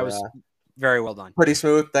thanks. No, that was very well done. Pretty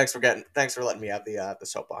smooth. Thanks for letting me have the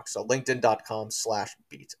soapbox. So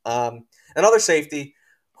linkedin.com/beat. Another safety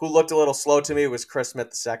who looked a little slow to me was Chris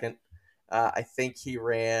Smith II. I think he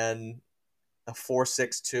ran a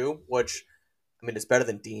 4.62, which, I mean, it's better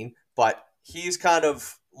than Dean, but he's kind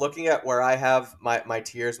of looking at where I have my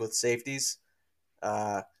tiers with safeties.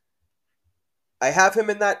 I have him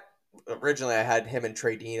in that. Originally, I had him and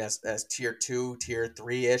Trey Dean as tier 2, tier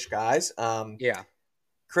 3-ish guys. Yeah.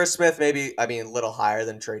 Chris Smith, maybe, I mean, a little higher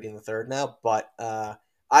than Trey Dean the third now, but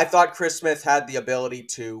I thought Chris Smith had the ability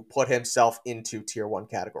to put himself into tier 1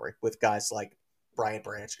 category with guys like Brian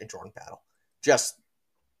Branch and Jordan Battle. Just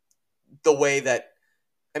the way that,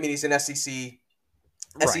 I mean, he's an SEC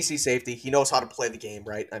safety. He knows how to play the game,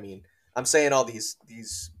 right? I mean, I'm saying all these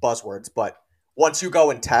buzzwords, but once you go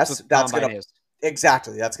and test, that's going to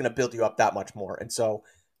build you up that much more. And so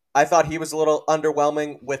I thought he was a little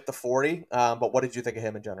underwhelming with the 40, but what did you think of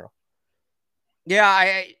him in general?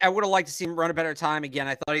 Yeah, I would have liked to see him run a better time. Again,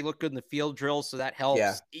 I thought he looked good in the field drills, so that helps.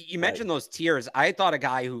 Yeah, you mentioned those tiers. I thought a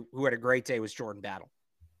guy who had a great day was Jordan Battle.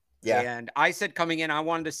 Yeah. And I said coming in, I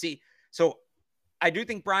wanted to see. So I do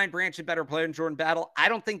think Brian Branch is a better player than Jordan Battle. I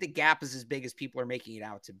don't think the gap is as big as people are making it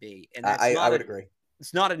out to be. And I would agree.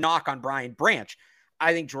 It's not a knock on Brian Branch.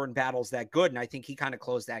 I think Jordan Battle's that good, and I think he kind of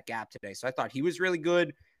closed that gap today. So I thought he was really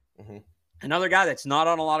good. Mm-hmm. Another guy that's not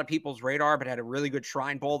on a lot of people's radar, but had a really good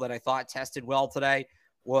Shrine Bowl that I thought tested well today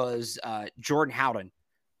was Jordan Howden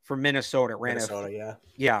from Minnesota. Ran a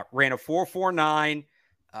 4.49,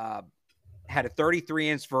 had a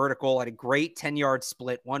 33-inch vertical, had a great 10-yard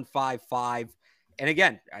split, 1.55. And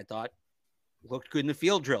again, I thought looked good in the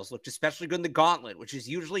field drills, looked especially good in the gauntlet, which is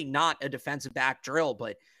usually not a defensive back drill,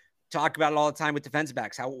 but talk about it all the time with defensive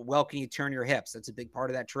backs. How well can you turn your hips? That's a big part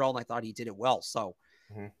of that drill, and I thought he did it well. So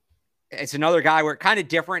it's another guy where kind of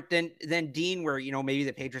different than Dean, where, maybe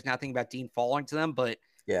the Patriots now think about Dean falling to them, but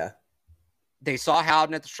yeah, they saw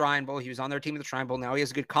Howden at the Shrine Bowl. He was on their team at the Shrine Bowl. Now he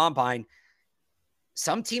has a good combine.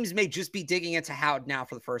 Some teams may just be digging into Howden now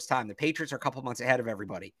for the first time. The Patriots are a couple months ahead of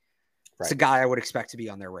everybody. Right. It's a guy I would expect to be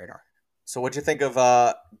on their radar. So what'd you think of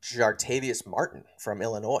Jartavius Martin from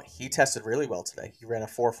Illinois? He tested really well today. He ran a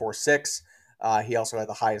 4.46. He also had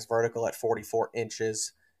the highest vertical at 44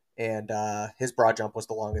 inches, and his broad jump was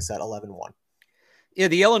the longest at 11.1. Yeah,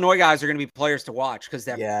 the Illinois guys are going to be players to watch because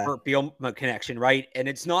that Burt Bielema connection, right? And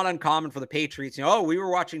it's not uncommon for the Patriots. We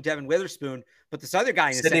were watching Devin Witherspoon, but this other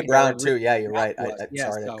guy in the Sidney Brown too. Yeah, you're right.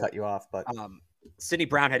 Sorry to cut you off, but Sidney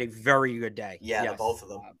Brown had a very good day. Yeah, yes. Both of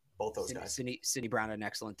them. Both those guys. Sidney Brown had an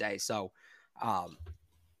excellent day. So, I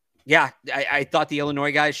thought the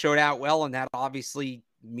Illinois guys showed out well, and that obviously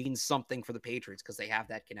means something for the Patriots because they have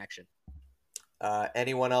that connection.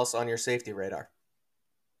 Anyone else on your safety radar?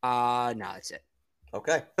 No, that's it.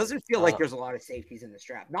 Okay. Doesn't feel like there's a lot of safeties in this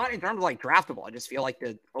draft. Not in terms of like draftable. I just feel like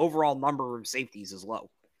the overall number of safeties is low.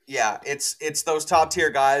 Yeah, it's those top tier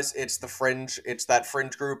guys. It's the fringe. It's that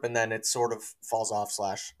fringe group, and then it sort of falls off.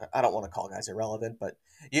 I don't want to call guys irrelevant, but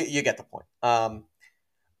you get the point. All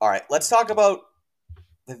right, let's talk about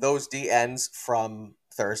those DNs from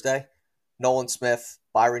Thursday. Nolan Smith,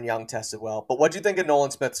 Byron Young tested well, but what do you think of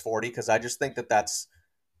Nolan Smith's 40? Because I just think that's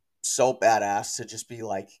so badass to just be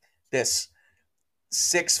like this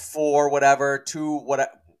 6'4", whatever,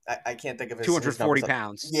 I can't think of his 240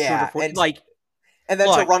 pounds. Yeah, and then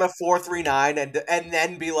to run a 4.39 and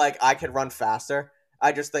then be like, I can run faster.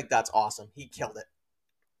 I just think that's awesome. He killed it.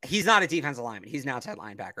 He's not a defensive lineman. He's an outside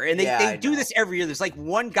linebacker. And they do this every year. There's like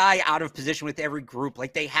one guy out of position with every group.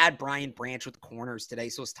 Like they had Brian Branch with the corners today,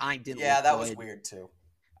 so his time didn't look that good. Was weird too.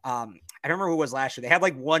 I don't remember who it was last year. They had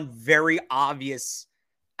like one very obvious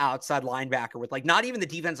outside linebacker with like not even the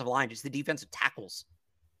defensive line, just the defensive tackles.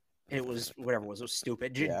 And it was whatever it was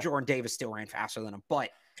stupid. Jordan Davis still ran faster than him. But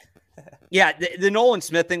yeah, the Nolan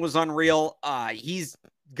Smith thing was unreal. He's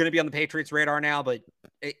going to be on the Patriots radar now, but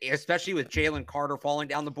especially with Jalen Carter falling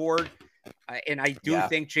down the board. And I do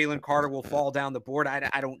think Jalen Carter will fall down the board.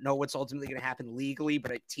 I don't know what's ultimately going to happen legally,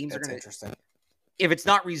 but teams are going to. Interesting. if it's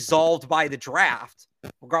not resolved by the draft,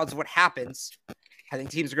 regardless of what happens, I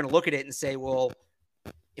think teams are going to look at it and say, well,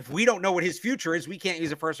 if we don't know what his future is, we can't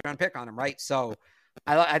use a first-round pick on him, right? So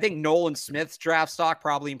I think Nolan Smith's draft stock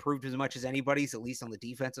probably improved as much as anybody's, at least on the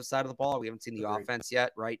defensive side of the ball. We haven't seen the offense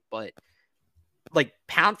yet, right? But like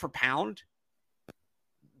pound for pound,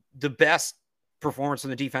 the best performance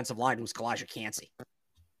on the defensive line was Kalijah Kancey.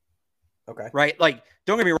 Okay. Right? Like,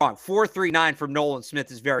 don't get me wrong, 4.39 from Nolan Smith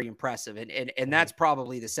is very impressive, and that's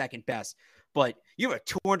probably the second best. But you have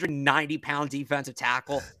a 290-pound defensive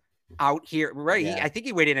tackle out here, right? Yeah. I think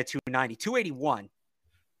he weighed in at 290, 281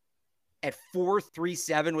 at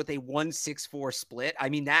 4.37 with a 1.64 split. I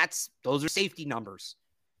mean, those are safety numbers.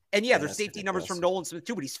 And yeah, there's safety numbers from Nolan Smith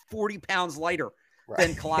too, but he's 40 pounds lighter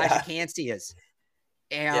than Kalijah Kancey is.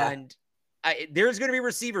 And there's going to be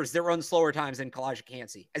receivers that run slower times than Kalijah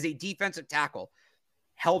Kancey. As a defensive tackle,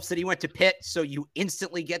 helps that he went to Pitt, so you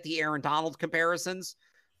instantly get the Aaron Donald comparisons.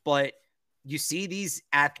 But you see these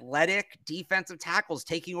athletic defensive tackles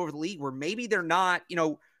taking over the league where maybe they're not,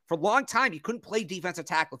 for a long time, you couldn't play defensive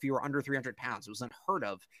tackle if you were under 300 pounds. It was unheard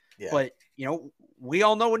of. Yeah. But, we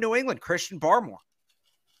all know in New England, Christian Barmore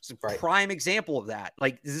is a prime example of that.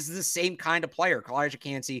 Like, this is the same kind of player. Kalijah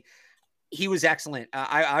Kancey, he was excellent.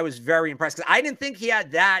 I was very impressed because I didn't think he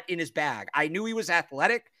had that in his bag. I knew he was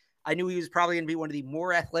athletic. I knew he was probably going to be one of the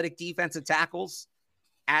more athletic defensive tackles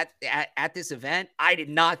at this event. I did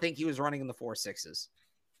not think he was running in the 4.6s.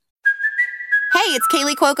 Hey, it's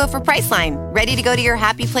Kaylee Cuoco for Priceline. Ready to go to your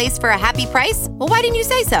happy place for a happy price? Well, why didn't you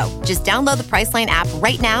say so? Just download the Priceline app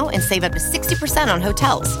right now and save up to 60% on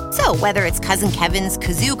hotels. So whether it's Cousin Kevin's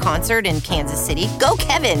Kazoo Concert in Kansas City, go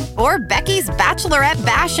Kevin, or Becky's Bachelorette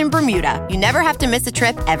Bash in Bermuda, you never have to miss a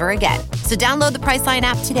trip ever again. So download the Priceline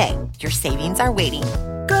app today. Your savings are waiting.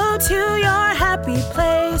 Go to your happy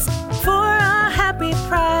place for a happy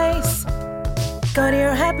price. Go to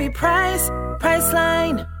your happy price,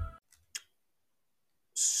 Priceline.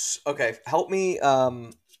 Okay, help me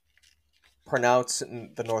pronounce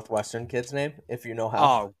the Northwestern kid's name, if you know how.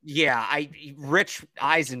 Oh, yeah. Rich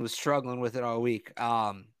Eisen was struggling with it all week.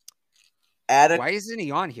 Why isn't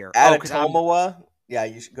he on here? Adetomawa? Yeah,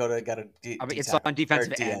 you should go to it's on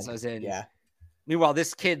defensive ends. Yeah. Meanwhile,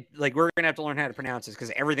 this kid, we're going to have to learn how to pronounce this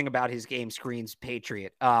because everything about his game screams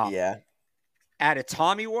Patriot. Adetomawa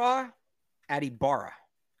Adibara.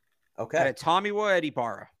 Okay. Adetomawa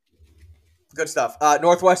Adibara. Good stuff.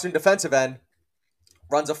 Northwestern defensive end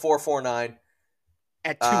runs a 4.49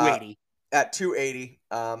 at 280. At 280.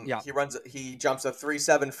 He jumps a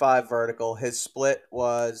 3.75 vertical. His split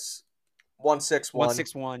was 1.61.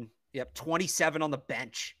 1.61. Yep. 27 on the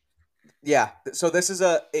bench. Yeah. So this is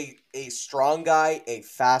a strong guy, a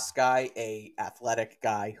fast guy, a athletic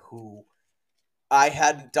guy who I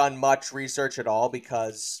hadn't done much research at all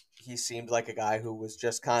because he seemed like a guy who was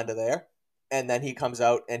just kind of there. And then he comes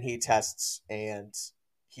out and he tests and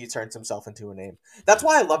he turns himself into a name. That's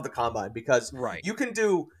why I love the combine because you can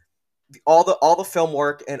do all the film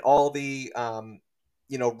work and all the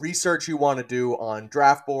research you want to do on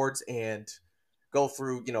draft boards and go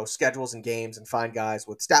through schedules and games and find guys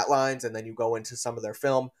with stat lines, and then you go into some of their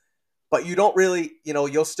film. But you don't really,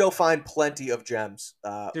 you'll still find plenty of gems.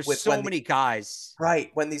 There's so many guys.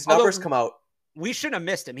 Right. When these numbers come out. We shouldn't have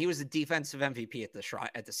missed him. He was the defensive MVP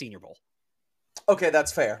at the Senior Bowl. Okay,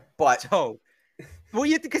 that's fair. But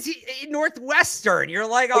because he Northwestern, you're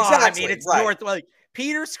like, exactly, it's North. Like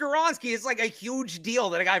Peter Skoronski is like a huge deal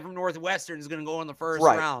that a guy from Northwestern is going to go in the first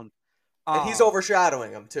round, and he's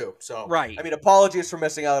overshadowing him too. So I mean, apologies for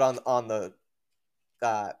missing out on the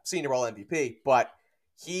Senior Bowl MVP, but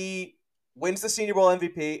he wins the Senior Bowl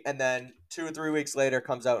MVP, and then 2 or 3 weeks later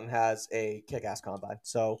comes out and has a kick-ass combine.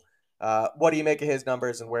 So, what do you make of his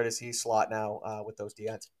numbers, and where does he slot now with those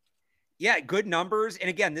DNs? Yeah, good numbers.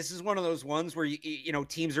 And again, this is one of those ones where,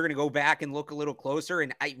 teams are going to go back and look a little closer,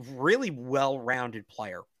 and a really well-rounded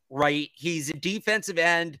player, right? He's a defensive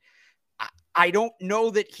end. I don't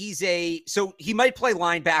know that so he might play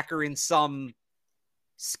linebacker in some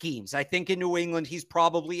schemes. I think in New England, he's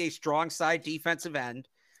probably a strong side defensive end,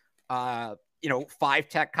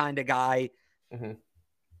 5-tech kind of guy. Mm-hmm.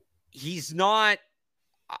 He's not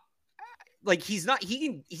he's not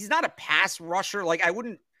a pass rusher.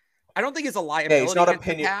 I don't think it's a liability. Yeah, he's not a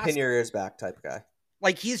pin your ears back type of guy.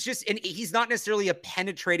 He's not necessarily a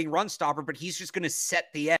penetrating run stopper, but he's just going to set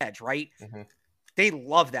the edge, right? Mm-hmm. They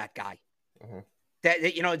love that guy. Mm-hmm.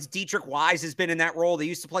 It's Dietrich Wise has been in that role. They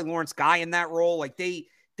used to play Lawrence Guy in that role.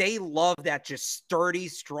 They love that just sturdy,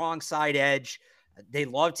 strong side edge. They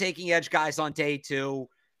love taking edge guys on day 2.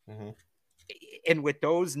 Mm-hmm. And with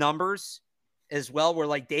those numbers as well, where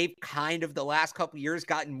they've kind of the last couple of years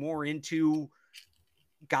gotten more into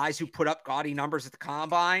guys who put up gaudy numbers at the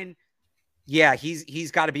combine, yeah,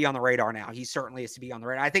 he's got to be on the radar now. He certainly is to be on the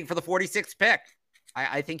radar. I think for the 46th pick,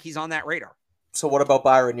 I think he's on that radar. So what about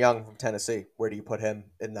Byron Young from Tennessee? Where do you put him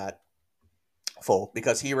in that fold?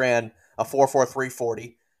 Because he ran a 4.43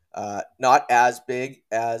 40. Not as big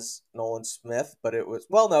as Nolan Smith, but it was,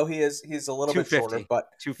 well, no, he's a little bit shorter, but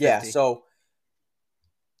 250. Yeah. So,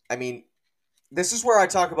 I mean, this is where I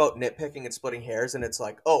talk about nitpicking and splitting hairs, and it's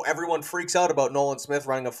like, oh, everyone freaks out about Nolan Smith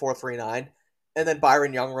running a 4.39, and then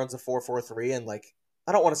Byron Young runs a 4.43, and like,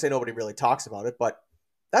 I don't want to say nobody really talks about it, but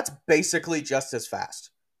that's basically just as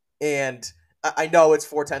fast. And I know it's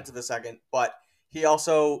 0.4 of a second, but he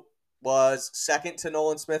also was second to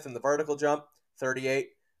Nolan Smith in the vertical jump,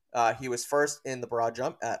 38. He was first in the broad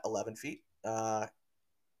jump at 11 feet.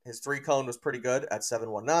 His 3-cone was pretty good at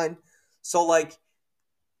 7.19. So, like,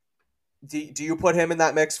 do you put him in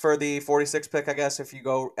that mix for the 46 pick, I guess, if you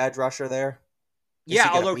go edge rusher there?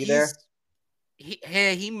 Yeah, although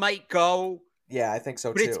he might go. Yeah, I think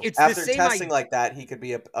so, but too. It's After testing like that, he could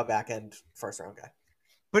be a back-end first-round guy.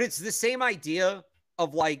 But it's the same idea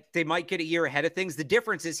of, like, they might get a year ahead of things. The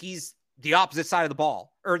difference is he's the opposite side of the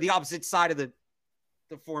ball, or the opposite side of the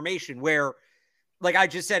formation, where, like I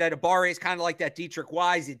just said, at a bar race, kind of like that Dietrich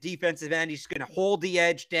Wise at defensive end, he's going to hold the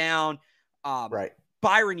edge down. Right.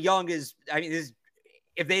 Byron Young is,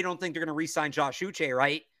 if they don't think they're going to re-sign Josh Uche,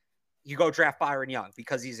 right, you go draft Byron Young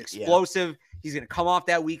because he's explosive. Yeah. He's going to come off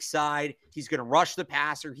that weak side. He's going to rush the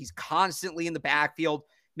passer. He's constantly in the backfield.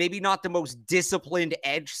 Maybe not the most disciplined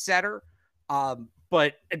edge setter,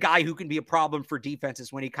 but a guy who can be a problem for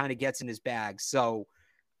defenses when he kind of gets in his bag. So,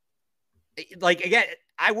 like, again,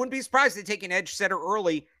 I wouldn't be surprised to take an edge setter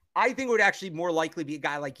early. I think it would actually more likely be a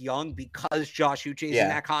guy like Young because Josh Uche is in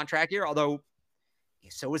that contract here, although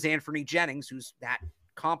so is Anthony Jennings, who's that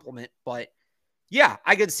compliment. But, yeah,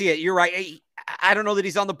 I could see it. You're right. I don't know that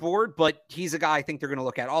he's on the board, but he's a guy I think they're going to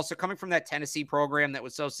look at. Also, coming from that Tennessee program that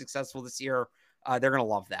was so successful this year, they're going to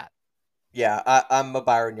love that. Yeah, I'm a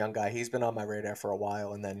Byron Young guy. He's been on my radar for a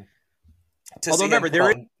while. And then although remember,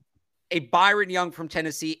 there is a Byron Young from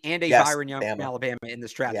Tennessee and a Byron Young from Alabama in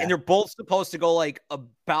this draft. Yeah. And they're both supposed to go like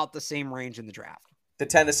about the same range in the draft. The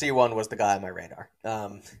Tennessee one was the guy on my radar.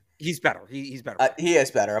 He's better. He's better. He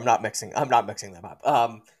is better. I'm not mixing them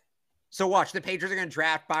up. So watch, the Patriots are going to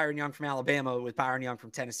draft Byron Young from Alabama with Byron Young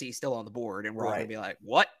from Tennessee still on the board. And we're all going to be like,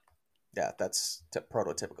 what? Yeah, that's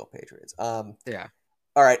prototypical Patriots. Yeah.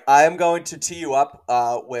 All right, I am going to tee you up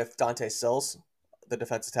with Dante Sills, the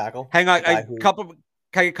defensive tackle. Hang on, can I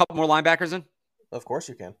get a couple more linebackers in? Of course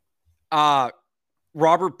you can.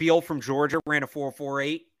 Robert Beal from Georgia ran a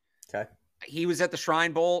 4.48. Okay. He was at the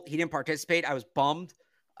Shrine Bowl. He didn't participate. I was bummed.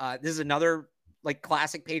 This is another like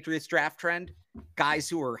classic Patriots draft trend. Guys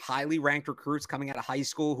who are highly ranked recruits coming out of high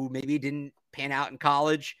school who maybe didn't pan out in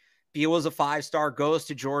college. Beal was a 5-star, goes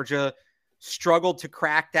to Georgia, struggled to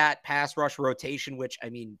crack that pass rush rotation, which, I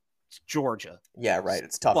mean, it's Georgia. Yeah, right.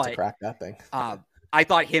 It's tough to crack that thing. I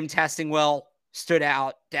thought him testing well, stood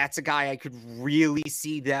out. That's a guy I could really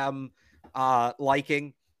see them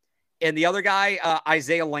liking. And the other guy,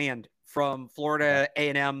 Isaiah Land from Florida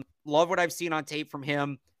A&M. Love what I've seen on tape from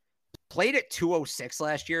him. Played at 206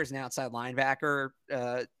 last year as an outside linebacker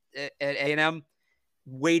at A&M.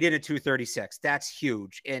 Weighed in at 236. That's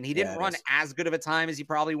huge. And he didn't run as good of a time as he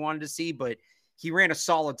probably wanted to see, but he ran a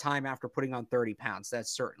solid time after putting on 30 pounds.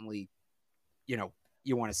 That's certainly,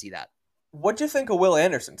 you want to see that. What do you think of Will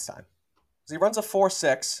Anderson's time? He runs a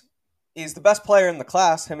 4.6. He's the best player in the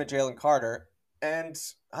class, him and Jalen Carter. And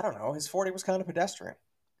I don't know, his 40 was kind of pedestrian.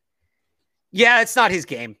 Yeah, it's not his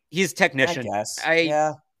game. He's a technician. I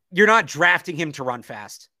guess. You're not drafting him to run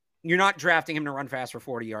fast. You're not drafting him to run fast for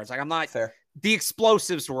 40 yards. Like, I'm not. Fair. The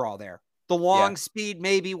explosives were all there. The long speed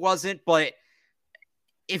maybe wasn't, but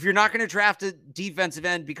if you're not going to draft a defensive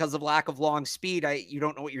end because of lack of long speed, you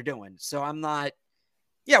don't know what you're doing. So I'm not.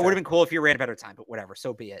 Yeah, it would have been cool if you ran a better time, but whatever.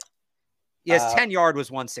 So be it. Yes, 10-yard was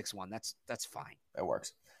 1.61. That's fine. That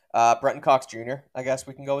works. Brenton Cox Jr., I guess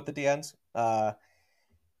we can go with the DNs.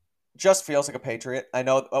 Just feels like a Patriot. I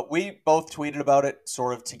know we both tweeted about it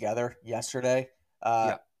sort of together yesterday.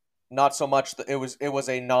 Not so much. It was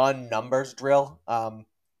a non-numbers drill.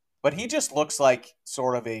 But he just looks like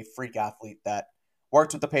sort of a freak athlete that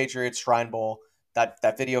worked with the Patriots, Shrine Bowl.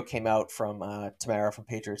 That video came out from Tamara from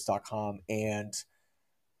Patriots.com, and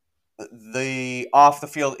the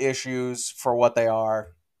off-the-field issues for what they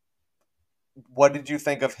are. What did you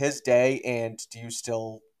think of his day, and do you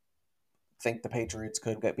still think the Patriots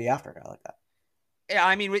could be after a guy like that? Yeah,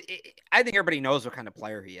 I mean, I think everybody knows what kind of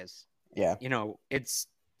player he is. Yeah. It's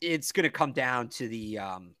going to come down to the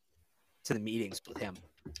meetings with him.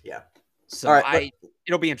 Yeah. So all right,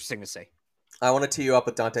 it'll be interesting to see. I want to tee you up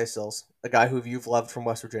with Dante Sills, a guy who you've loved from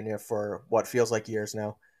West Virginia for what feels like years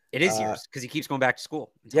now. It is years because he keeps going back to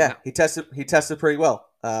school. Yeah, he tested pretty well.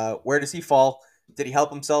 Where does he fall? Did he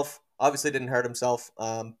help himself? Obviously didn't hurt himself.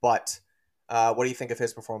 But what do you think of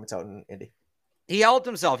his performance out in Indy? He helped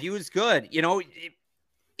himself. He was good. You know,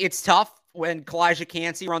 it's tough when Kalijah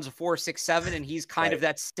Kancey runs a 4.67 and he's kind of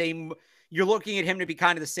that same. You're looking at him to be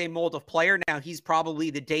kind of the same mold of player. Now he's probably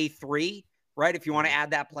the day 3, right? If you want to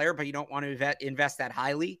add that player, but you don't want to invest that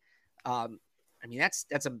highly. I mean,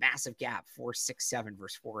 that's a massive gap, 4.67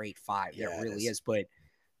 versus 4.85. Yeah, that really is. But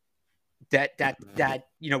that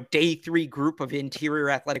day 3 group of interior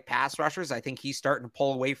athletic pass rushers, I think he's starting to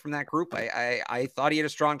pull away from that group. I thought he had a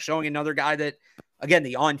strong showing. Another guy that, again,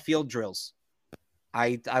 the on-field drills.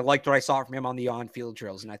 I liked what I saw from him on the on-field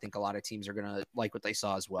drills, and I think a lot of teams are going to like what they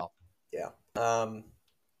saw as well. Yeah.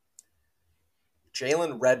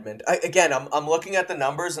 Jalen Redmond. I'm looking at the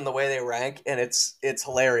numbers and the way they rank, and it's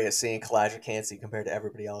hilarious seeing Kalijah Kancey compared to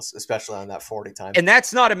everybody else, especially on that 40 time. And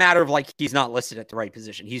that's not a matter of like he's not listed at the right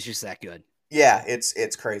position. He's just that good. Yeah,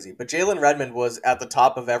 it's crazy. But Jalen Redmond was at the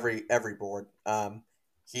top of every board.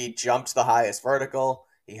 He jumped the highest vertical.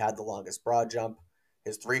 He had the longest broad jump.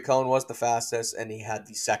 His 3-cone was the fastest, and he had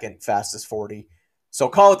the second fastest 40. So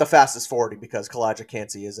call it the fastest 40 because Kalijah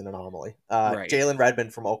Kancey is an anomaly. Right. Jalen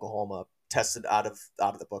Redmond from Oklahoma tested out of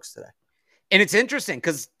the books today. And it's interesting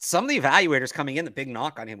because some of the evaluators coming in, the big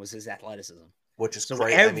knock on him was his athleticism. Which is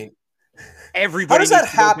great. Everybody needs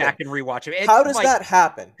to go back and rewatch it. How does that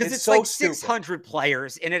happen? Because it's so like 600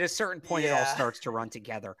 players, and at a certain point, it all starts to run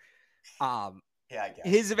together. Yeah, I guess.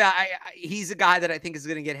 He's a guy that I think is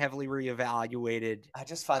going to get heavily reevaluated. I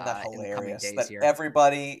just find that hilarious that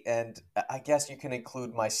everybody, and I guess you can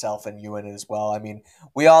include myself and you in it as well. I mean,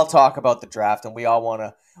 we all talk about the draft, and we all want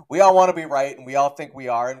to be right, and we all think we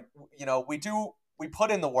are, and we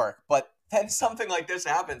put in the work, but then something like this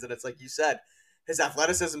happens, and it's like you said, his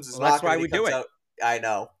athleticism is not. That's why we do it. Out. I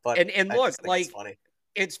know, but and look, like it's funny.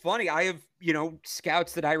 It's funny. I have,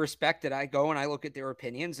 scouts that I respect that I go and I look at their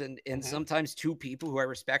opinions, and sometimes 2 people who I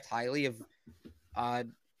respect highly have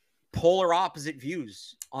polar opposite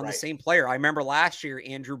views on the same player. I remember last year,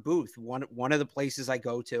 Andrew Booth, one of the places I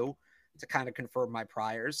go to kind of confirm my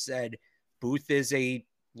priors, said Booth is a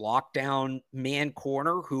lockdown man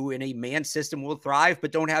corner who in a man system will thrive,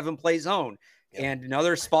 but don't have him play zone. Yep. And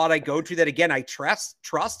another spot I go to that, again, I trust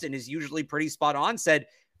and is usually pretty spot on, said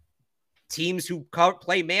teams who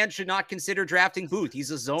play man should not consider drafting Booth.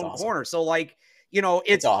 He's a zone corner. So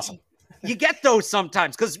it's awesome. You get those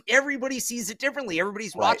sometimes because everybody sees it differently.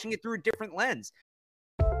 Everybody's watching it through a different lens.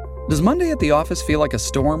 Does Monday at the office feel like a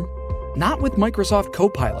storm? Not with Microsoft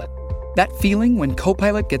Copilot. That feeling when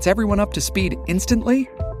Copilot gets everyone up to speed instantly?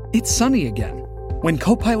 It's sunny again. When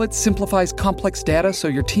Copilot simplifies complex data so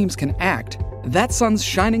your teams can act, that sun's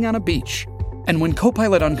shining on a beach. And when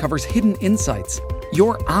Copilot uncovers hidden insights,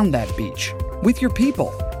 you're on that beach with your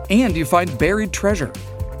people, and you find buried treasure.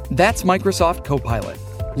 That's Microsoft Copilot.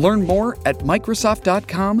 Learn more at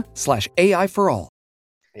Microsoft.com/AI for all.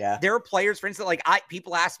 Yeah. There are players, for instance,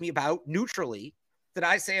 people ask me about neutrally that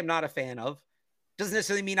I say I'm not a fan of. Doesn't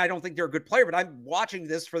necessarily mean I don't think they're a good player, but I'm watching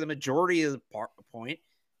this for the majority of the point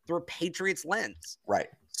through a Patriots lens. Right.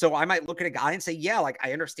 So I might look at a guy and say, yeah,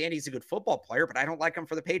 I understand he's a good football player, but I don't like him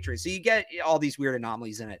for the Patriots. So you get all these weird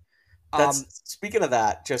anomalies in it. Speaking of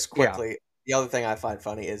that, just quickly, the other thing I find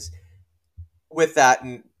funny is with that,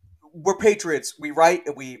 and we're Patriots. We write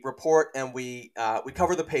and we report and we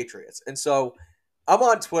cover the Patriots. And so I'm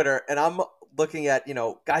on Twitter and I'm looking at,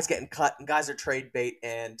 guys getting cut and guys are trade bait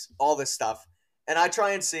and all this stuff. And I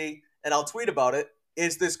try and see, and I'll tweet about it.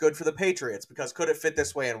 Is this good for the Patriots? Because could it fit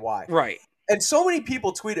this way and why? Right. And so many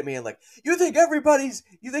people tweet at me and you think everybody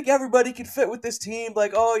can fit with this team?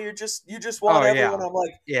 Like, oh, you just want everyone. Yeah. I'm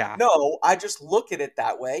like, yeah. No, I just look at it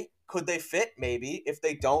that way. Could they fit? Maybe. If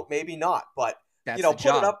they don't, maybe not. But that's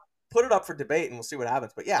put it up for debate and we'll see what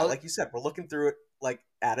happens. But yeah, like you said, we're looking through it,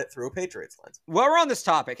 at it through a Patriots lens. While we're on this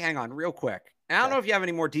topic, hang on real quick. And I don't know if you have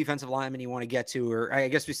any more defensive linemen you want to get to, or I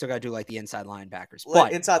guess we still got to do the inside linebackers.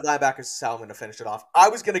 But inside linebackers is how I'm going to finish it off. I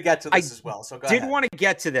was going to get to this as well. So go ahead. Did want to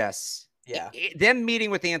get to this. Yeah. Them meeting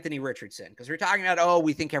with Anthony Richardson, because we're talking about,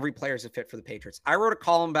 we think every player is a fit for the Patriots. I wrote a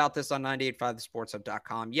column about this on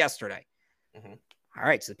 985thesportshub.com yesterday. Mm-hmm. All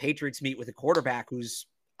right. So the Patriots meet with a quarterback who's,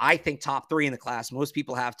 I think, top 3 in the class. Most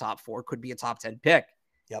people have top 4, could be a top 10 pick.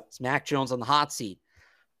 Yep. It's Mac Jones on the hot seat.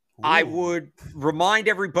 Ooh. I would remind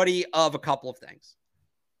everybody of a couple of things.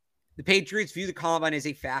 The Patriots view the combine as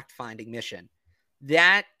a fact-finding mission.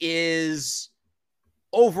 That is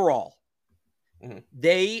overall. Mm-hmm.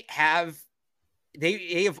 They have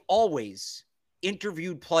they have always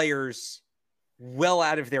interviewed players well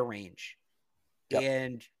out of their range. Yep.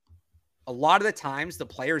 And a lot of the times the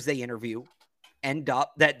players they interview end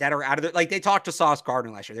up that are out of their, like they talked to Sauce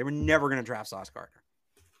Gardner last year. They were never going to draft Sauce Gardner.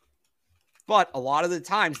 But a lot of the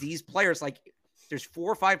times these players, like there's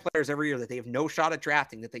 4 or 5 players every year that they have no shot at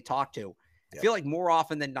drafting that they talk to. I feel like more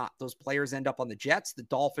often than not, those players end up on the Jets, the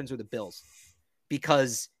Dolphins, or the Bills.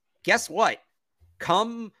 Because guess what?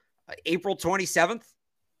 Come April 27th,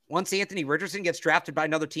 once Anthony Richardson gets drafted by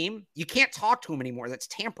another team, you can't talk to him anymore. That's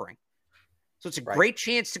tampering. So it's a great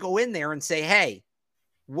chance to go in there and say, hey,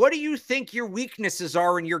 what do you think your weaknesses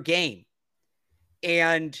are in your game?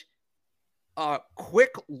 And a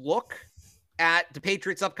quick look at the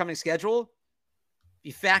Patriots' upcoming schedule,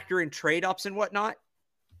 you factor in trade-ups and whatnot,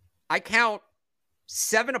 I count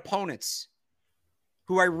 7 opponents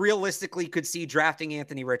who I realistically could see drafting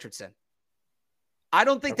Anthony Richardson. I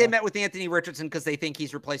don't think they met with Anthony Richardson because they think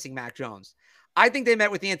he's replacing Mac Jones. I think they met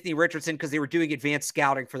with Anthony Richardson because they were doing advanced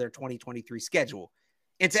scouting for their 2023 schedule.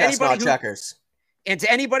 And to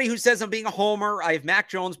anybody who says I'm being a homer, I have Mac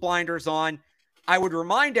Jones blinders on, I would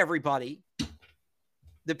remind everybody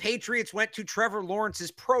the Patriots went to Trevor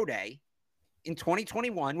Lawrence's pro day in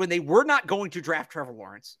 2021 when they were not going to draft Trevor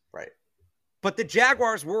Lawrence. Right. But the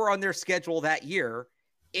Jaguars were on their schedule that year,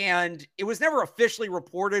 and it was never officially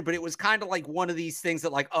reported, but it was kind of like one of these things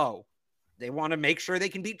that like, oh, they want to make sure they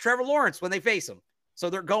can beat Trevor Lawrence when they face him. So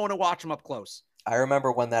they're going to watch him up close. I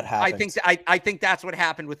remember when that happened. I think that's what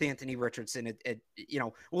happened with Anthony Richardson.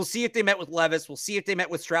 We'll see if they met with Levis. We'll see if they met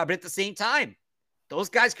with Stroud. But at the same time, those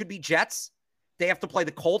guys could be Jets. They have to play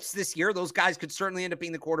the Colts this year. Those guys could certainly end up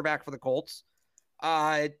being the quarterback for the Colts.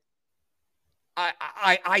 I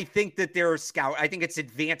think that they're scout. I think it's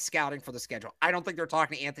advanced scouting for the schedule. I don't think they're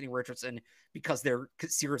talking to Anthony Richardson because they're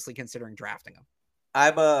seriously considering drafting him.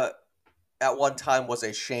 At one time was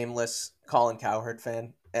a shameless Colin Cowherd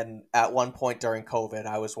fan. And at one point during COVID, when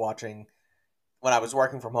I was working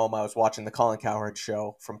from home, I was watching the Colin Cowherd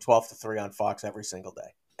show from 12 to 3 on Fox every single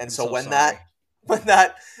day. And when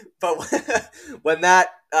that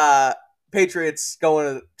Patriots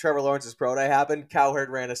going to Trevor Lawrence's pro day happened, Cowherd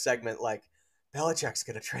ran a segment like, Belichick's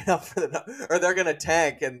going to trade up or they're going to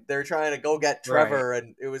tank and they're trying to go get Trevor. Right.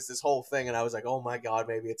 And it was this whole thing. And I was like, oh my God,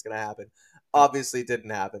 maybe it's going to happen. Obviously it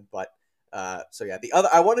didn't happen, but I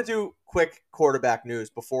want to do quick quarterback news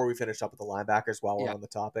before we finish up with the linebackers while we're on the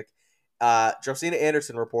topic. Josina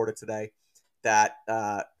Anderson reported today that,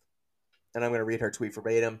 and I'm going to read her tweet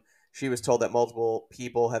verbatim. She was told that multiple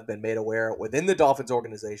people have been made aware within the Dolphins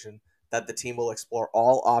organization that the team will explore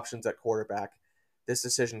all options at quarterback. This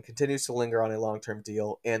decision continues to linger on a long-term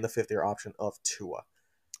deal and the 5th-year option of Tua.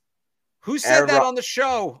 Who said that on the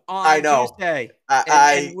show on Tuesday?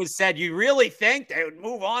 And was said, you really think they would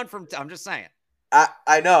move on from – I'm just saying.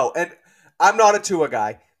 I know. And I'm not a Tua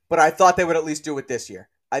guy, but I thought they would at least do it this year.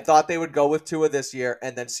 I thought they would go with Tua this year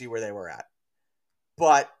and then see where they were at.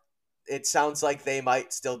 But it sounds like they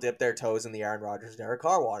might still dip their toes in the Aaron Rodgers, Derek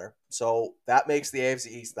Carr water. So that makes the AFC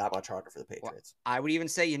East that much harder for the Patriots. Well, I would even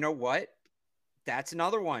say, you know what? That's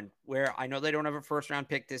another one where I know they don't have a first-round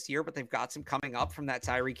pick this year, but they've got some coming up from that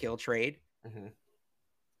Tyreek Hill trade. Mm-hmm.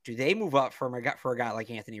 Do they move up for a guy like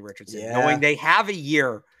Anthony Richardson, knowing they have a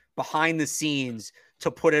year behind the scenes to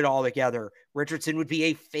put it all together? Richardson would be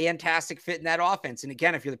a fantastic fit in that offense. And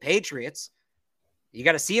again, if you're the Patriots, you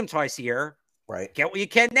got to see him twice a year. Right. Get what you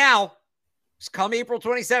can now. Just come April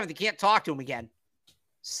 27th, you can't talk to him again.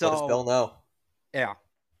 So what does Bill know? Yeah.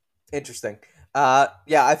 Interesting. I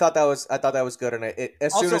thought that was good.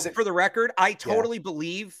 And for the record, I totally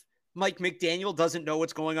believe Mike McDaniel doesn't know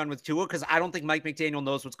what's going on with Tua because I don't think Mike McDaniel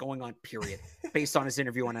knows what's going on, period, based on his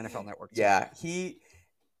interview on NFL Network. Yeah,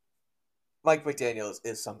 Mike McDaniel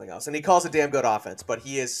is something else. And he calls a damn good offense, but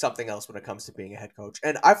he is something else when it comes to being a head coach.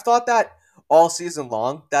 And I've thought that all season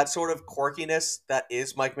long, that sort of quirkiness that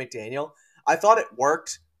is Mike McDaniel, I thought it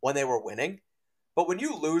worked when they were winning. But when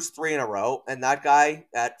you lose 3 in a row and that guy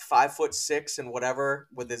at 5'6" and whatever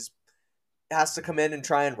has to come in and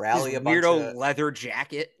try and rally his a bunch weirdo leather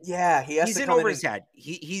jacket. Yeah, he's in over his head.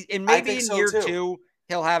 He and maybe in year 2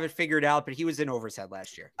 he'll have it figured out, but he was in over his head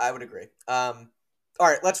last year. I would agree. All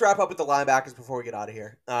right, let's wrap up with the linebackers before we get out of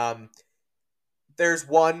here. There's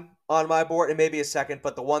one on my board and maybe a second,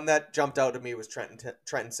 but the one that jumped out to me was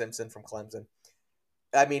Trenton Simpson from Clemson.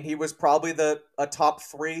 I mean, he was probably a top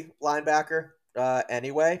 3 linebacker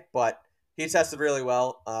anyway, but he tested really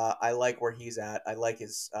well. I like where he's at. I like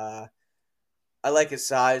his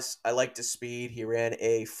size. I liked his speed. He ran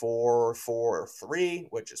a 4.43,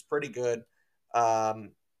 which is pretty good.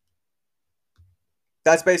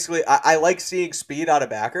 That's basically, I like seeing speed out of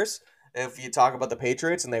backers. if you talk about the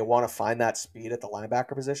Patriots and they want to find that speed at the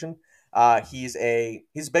linebacker position, he's a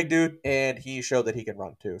big dude, and he showed that he can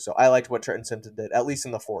run too. So I liked what Trenton Simpson did, at least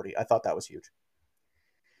in the 40. I thought that was huge.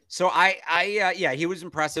 So yeah, he was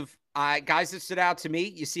impressive. Guys that stood out to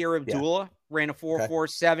me, Yasir Abdullah ran a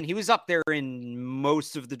 4.47. He was up there in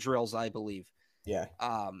most of the drills, I believe. Yeah.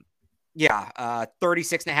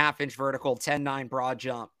 36.5-inch vertical, 10.9 broad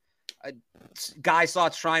jump. Guy saw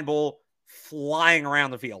at Shrine Bowl flying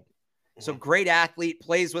around the field. So great athlete,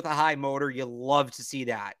 plays with a high motor. You love to see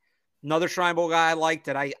that. Another Shrine Bowl guy I liked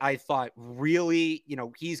that I thought really,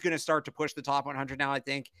 he's going to start to push the top 100 now, I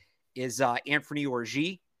think, is Anthony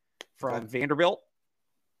Orji from Vanderbilt.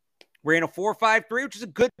 Ran a 4.53, which is a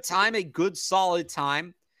good time, a good solid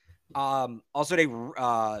time. Also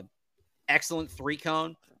a excellent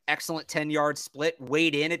 3-cone, excellent 10-yard split,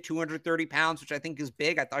 weighed in at 230 pounds, which I think is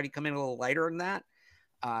big. I thought he'd come in a little lighter than that.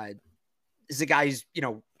 This is a guy who's,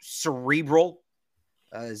 cerebral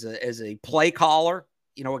as a play caller,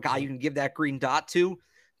 a guy you can give that green dot to.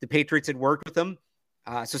 The Patriots had worked with him.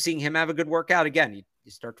 So seeing him have a good workout, again,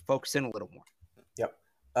 you start to focus in a little more. Yep.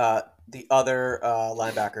 The other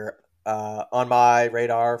linebacker on my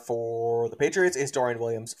radar for the Patriots is Dorian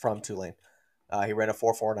Williams from Tulane. He ran a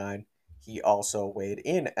 4.49. He also weighed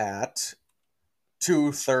in at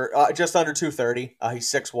 230, just under 230.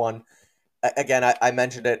 He's 6'1". Again, I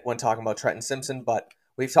mentioned it when talking about Trenton Simpson, but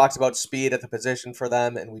we've talked about speed at the position for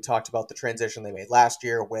them, and we talked about the transition they made last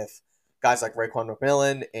year with guys like Raekwon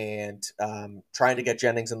McMillan and trying to get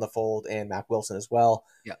Jennings in the fold and Mack Wilson as well.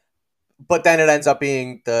 Yeah. But then it ends up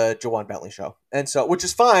being the Jawan Bentley show. And so, which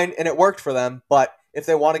is fine, and it worked for them, but if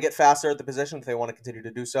they want to get faster at the position, if they want to continue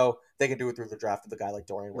to do so, they can do it through the draft of the guy like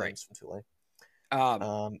Dorian Williams from Tulane.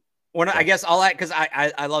 I guess I'll add, because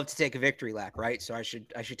I love to take a victory lap, right? So I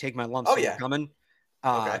should take my lumps coming.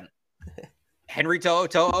 Okay. Henry To'o,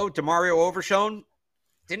 DeMario Overshown,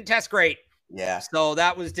 didn't test great. Yeah. So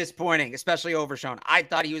that was disappointing, especially Overshown. I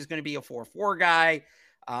thought he was going to be a 4.4 guy.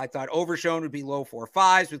 I thought Overshown would be low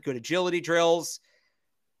 4.5s with good agility drills.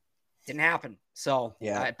 Didn't happen. So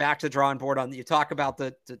back to the drawing board on you talk about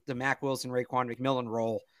the Mack Wilson, Raekwon McMillan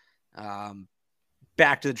role.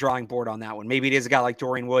 Back to the drawing board on that one. Maybe it is a guy like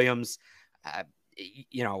Dorian Williams.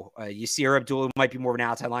 Yasir Abdullah might be more of an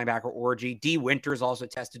outside linebacker. Orgy D. Winters also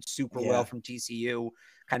tested super well from TCU.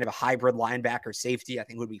 Kind of a hybrid linebacker safety. I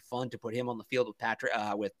think would be fun to put him on the field with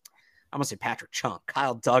Patrick Chung,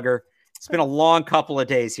 Kyle Duggar. It's been a long couple of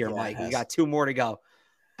days here, Mike. We got 2 more to go.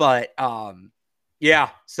 But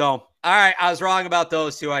so all right, I was wrong about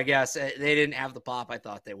those two, I guess. They didn't have the pop I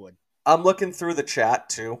thought they would. I'm looking through the chat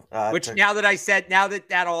too. Now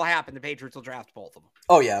that all happened, the Patriots will draft both of them.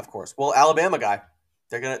 Oh yeah, of course. Well, Alabama guy,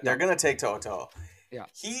 they're gonna take To'o. Yeah.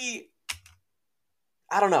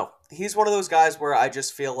 I don't know. He's one of those guys where I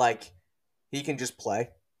just feel like he can just play,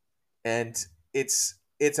 and it's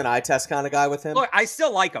an eye test kind of guy with him. Look, I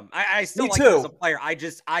still like him. I still like him as a player.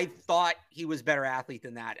 I thought he was a better athlete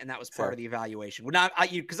than that, and that was part of the evaluation. Well,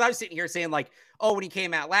 because I was sitting here saying like, oh, when he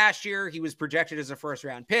came out last year, he was projected as a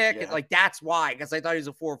first-round pick. Yeah. And like that's why, because I thought he was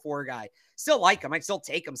a 4.4 guy. Still like him. I'd still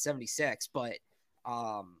take him 76, but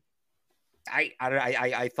I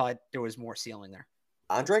thought there was more ceiling there.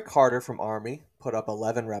 Andre Carter from Army put up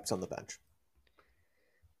 11 reps on the bench.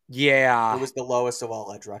 Yeah, it was the lowest of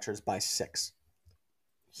all edge rushers by 6.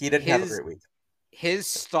 He didn't have a great week. His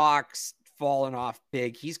stock's fallen off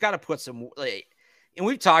big. He's got to put some, and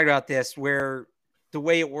we've talked about this, where the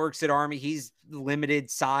way it works at Army, he's limited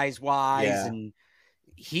size-wise, and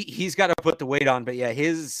he's got to put the weight on. But yeah,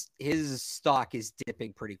 his stock is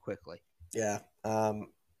dipping pretty quickly. Yeah,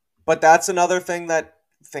 but that's another thing that,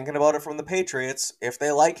 thinking about it from the Patriots, if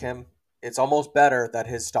they like him, it's almost better that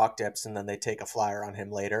his stock dips and then they take a flyer on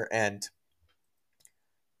him later. And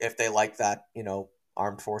if they like that,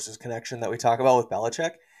 armed forces connection that we talk about with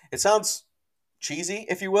Belichick, it sounds cheesy,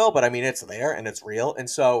 if you will, but I mean, it's there and it's real. And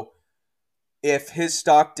so if his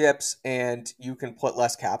stock dips and you can put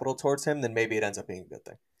less capital towards him, then maybe it ends up being a good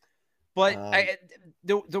thing. But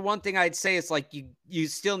the one thing I'd say is like you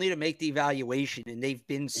still need to make the evaluation, and they've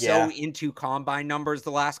been so into combine numbers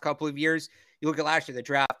the last couple of years. You look at last year, the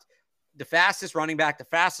draft, the fastest running back, the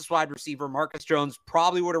fastest wide receiver, Marcus Jones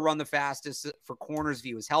probably would have run the fastest for corners if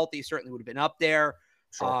he was healthy. Certainly would have been up there.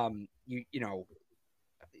 Sure.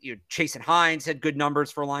 Chasen Hines had good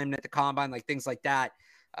numbers for alignment at the combine, like things like that.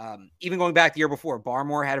 Even going back the year before,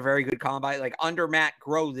 Barmore had a very good combine. Like under Matt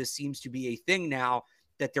Groh, this seems to be a thing now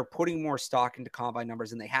that they're putting more stock into combine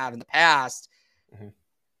numbers than they have in the past. Mm-hmm.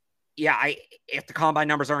 Yeah, if the combine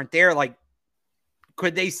numbers aren't there, like,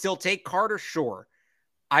 could they still take Carter? Sure.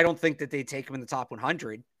 I don't think that they take him in the top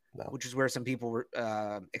 100. which is where some people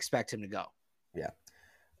expect him to go. Yeah.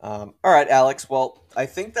 All right, Alex. Well, I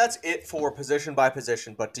think that's it for position by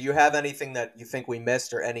position, but do you have anything that you think we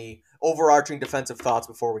missed or any overarching defensive thoughts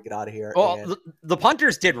before we get out of here? Well, the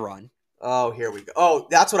punters did run. Oh, here we go. Oh,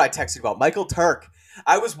 that's what I texted about. Michael Turk.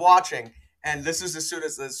 I was watching, and this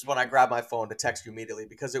is when I grabbed my phone to text you immediately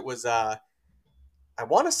because it was, I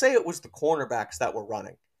want to say it was the cornerbacks that were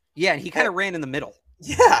running. Yeah, and he kind of ran in the middle.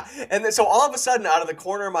 Yeah, and then so all of a sudden, out of the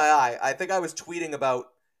corner of my eye, I think I was tweeting about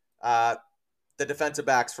the defensive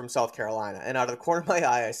backs from South Carolina, and out of the corner of my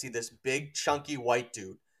eye, I see this big, chunky white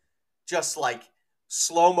dude, just like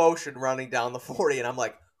slow motion running down the 40, and I'm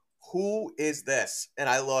like, who is this? And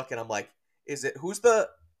I look, and I'm like, who's the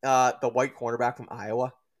white cornerback from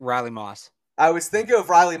Iowa? Riley Moss. I was thinking of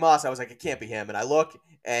Riley Moss. I was like, it can't be him, and I look,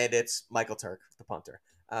 and it's Michael Turk, the punter.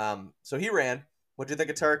 So he ran. What do you think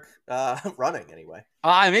of Turk running anyway?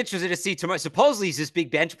 I'm interested to see tomorrow. Supposedly he's this big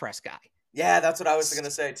bench press guy. Yeah, that's what I was going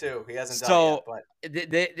to say too. He hasn't done it yet.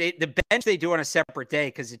 But the bench they do on a separate day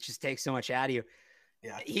because it just takes so much out of you.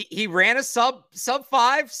 Yeah, he ran a sub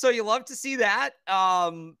 5, so you love to see that.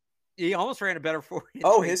 He almost ran a better 4.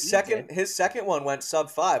 Oh, his second one went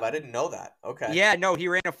sub 5. I didn't know that. Okay. Yeah, no, he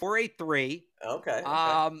ran a 4.83. Okay.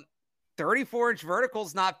 34-inch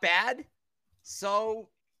vertical's not bad. So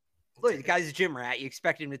look, the guy's a gym rat. You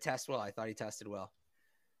expect him to test well. I thought he tested well.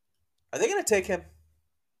 Are they going to take him?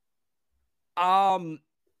 I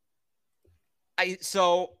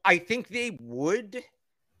think they would.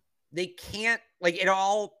 They can't like it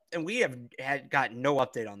all, and we had got no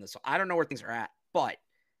update on this. So I don't know where things are at, but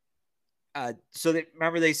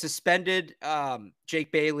remember they suspended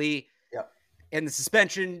Jake Bailey. Yep. And the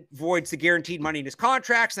suspension voids the guaranteed money in his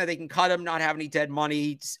contract, so that they can cut him, not have any dead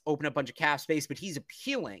money, open up a bunch of cap space. But he's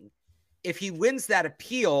appealing. If he wins that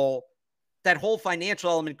appeal, that whole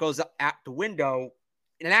financial element goes out the window.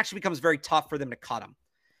 And it actually becomes very tough for them to cut him.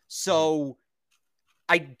 So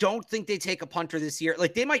I don't think they take a punter this year.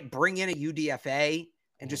 Like they might bring in a UDFA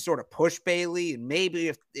and just sort of push Bailey. And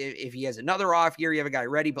maybe if he has another off year, you have a guy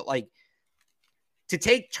ready. But like to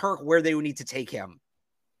take Turk where they would need to take him,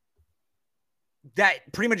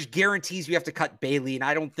 that pretty much guarantees you have to cut Bailey. And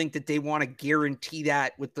I don't think that they want to guarantee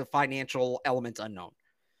that with the financial element unknown.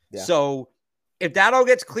 Yeah. So if that all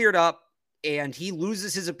gets cleared up, and he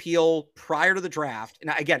loses his appeal prior to the draft.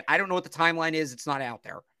 And again, I don't know what the timeline is. It's not out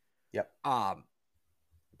there. Yep.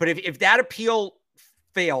 But if that appeal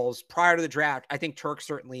fails prior to the draft, I think Turk's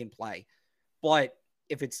certainly in play. But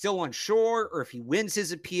if it's still unsure or if he wins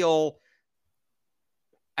his appeal,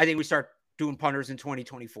 I think we start doing punters in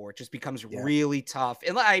 2024. It just becomes really tough.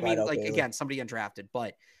 And again, somebody undrafted,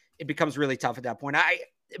 but it becomes really tough at that point.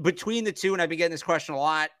 Between the two, and I've been getting this question a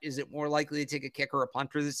lot, is it more likely to take a kicker or a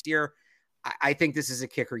punter this year? I think this is a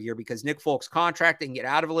kicker year because Nick Folk's contract, they can get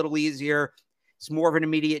out of a little easier. It's more of an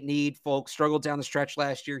immediate need. Folk struggled down the stretch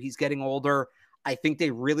last year. He's getting older. I think they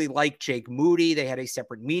really like Jake Moody. They had a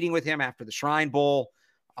separate meeting with him after the Shrine Bowl.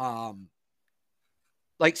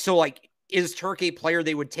 Is Turk a player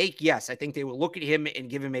they would take? Yes, I think they would look at him and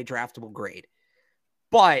give him a draftable grade.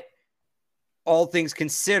 But all things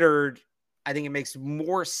considered, I think it makes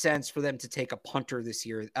more sense for them to take a punter this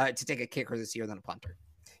year, to take a kicker this year than a punter.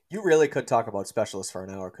 You really could talk about specialists for an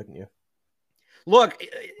hour, couldn't you? Look,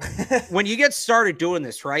 when you get started doing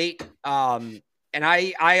this, right? And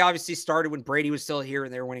I obviously started when Brady was still here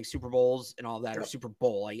and they were winning Super Bowls and all that, or Super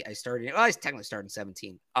Bowl. I technically started in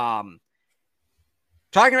 17.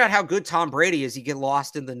 Talking about how good Tom Brady is, you get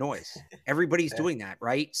lost in the noise. Everybody's doing that,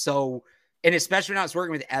 right? So, and especially when I was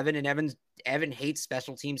working with Evan, and Evan hates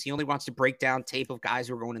special teams. He only wants to break down tape of guys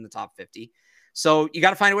who are going in the top 50. So you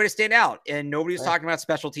got to find a way to stand out. And nobody was talking about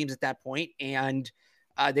special teams at that point. And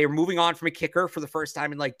they were moving on from a kicker for the first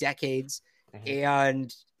time in like decades. Mm-hmm.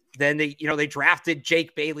 And then they drafted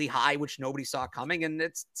Jake Bailey high, which nobody saw coming. And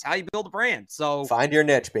it's how you build a brand. So find your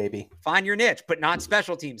niche, baby. Find your niche, but not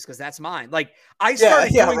special teams, because that's mine. Like I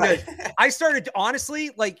started I started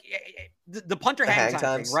honestly, like the punter hang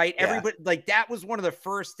time thing, right? Yeah. Everybody, like that was one of the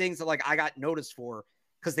first things that like I got noticed for.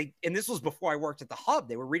 Because and this was before I worked at the Hub.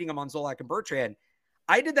 They were reading them on Zolak and Bertrand.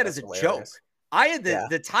 I did that as a joke. I had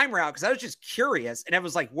the timer out because I was just curious. And I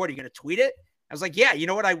was like, what, are you going to tweet it? I was like, yeah, you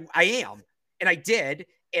know what? I am. And I did.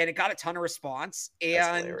 And it got a ton of response.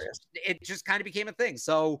 And it just kind of became a thing.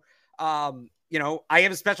 So, I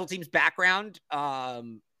have a special teams background.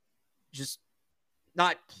 Just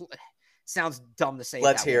not sounds dumb to say.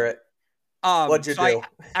 Let's hear it. What'd you do?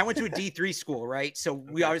 I went to a D3 school, right? So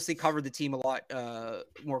we obviously covered the team a lot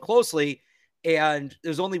more closely. And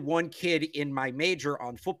there's only one kid in my major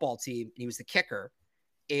on football team, and he was the kicker.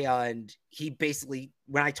 And he basically,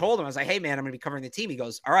 when I told him, I was like, hey, man, I'm going to be covering the team. He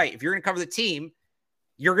goes, all right, if you're going to cover the team,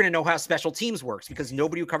 you're going to know how special teams works, because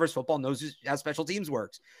nobody who covers football knows how special teams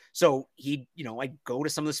works. So he'd, I'd go to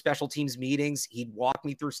some of the special teams meetings. He'd walk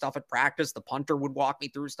me through stuff at practice. The punter would walk me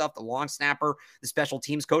through stuff. The long snapper, the special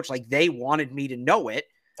teams coach, like they wanted me to know it.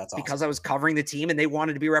 That's awesome. Because I was covering the team and they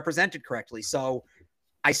wanted to be represented correctly. So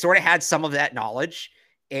I sort of had some of that knowledge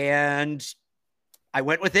and I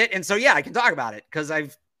went with it. And so, yeah, I can talk about it because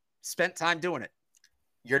I've spent time doing it.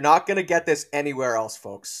 You're not going to get this anywhere else,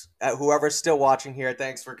 folks. Whoever's still watching here,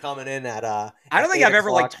 thanks for coming in at I don't think I've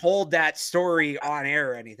ever told that story on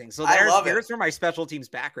air or anything. So there's where my special teams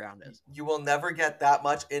background is. You will never get that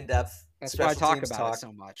much in-depth That's why I talk about it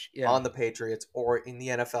so much. Yeah. On the Patriots or in the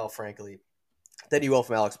NFL, frankly, than you will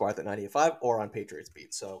from Alex Barth at 98.5 or on Patriots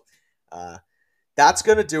Beat. So that's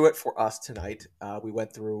going to do it for us tonight. We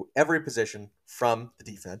went through every position from the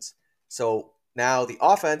defense. So now the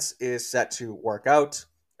offense is set to work out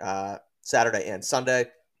Saturday and Sunday.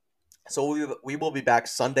 So we will be back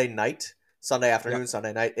Sunday afternoon,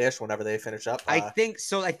 Sunday night-ish, whenever they finish up. I think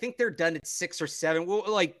so. I think they're done at 6 or 7. We'll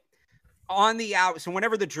on the hour. So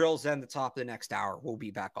whenever the drills end, the top of the next hour, we'll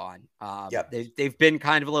be back on. They've been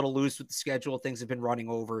kind of a little loose with the schedule. Things have been running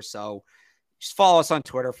over. So just follow us on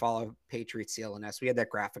Twitter. Follow Patriots CLNS. We had that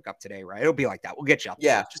graphic up today, right? It'll be like that. We'll get you up.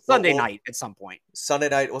 Yeah. Just Sunday night at some point. Sunday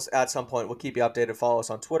night at some point. We'll keep you updated. Follow us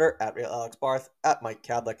on Twitter at Real Alex Barth, at Mike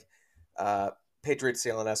Kadlick, Patriots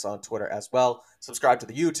CLNS on Twitter as well. Subscribe to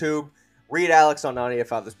the YouTube. Read Alex on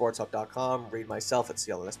 98.5thesportshub.com. Read myself at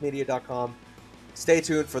clnsmedia.com. Stay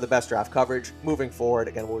tuned for the best draft coverage moving forward.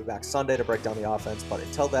 Again, we'll be back Sunday to break down the offense. But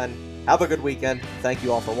until then, have a good weekend. Thank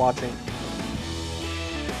you all for watching.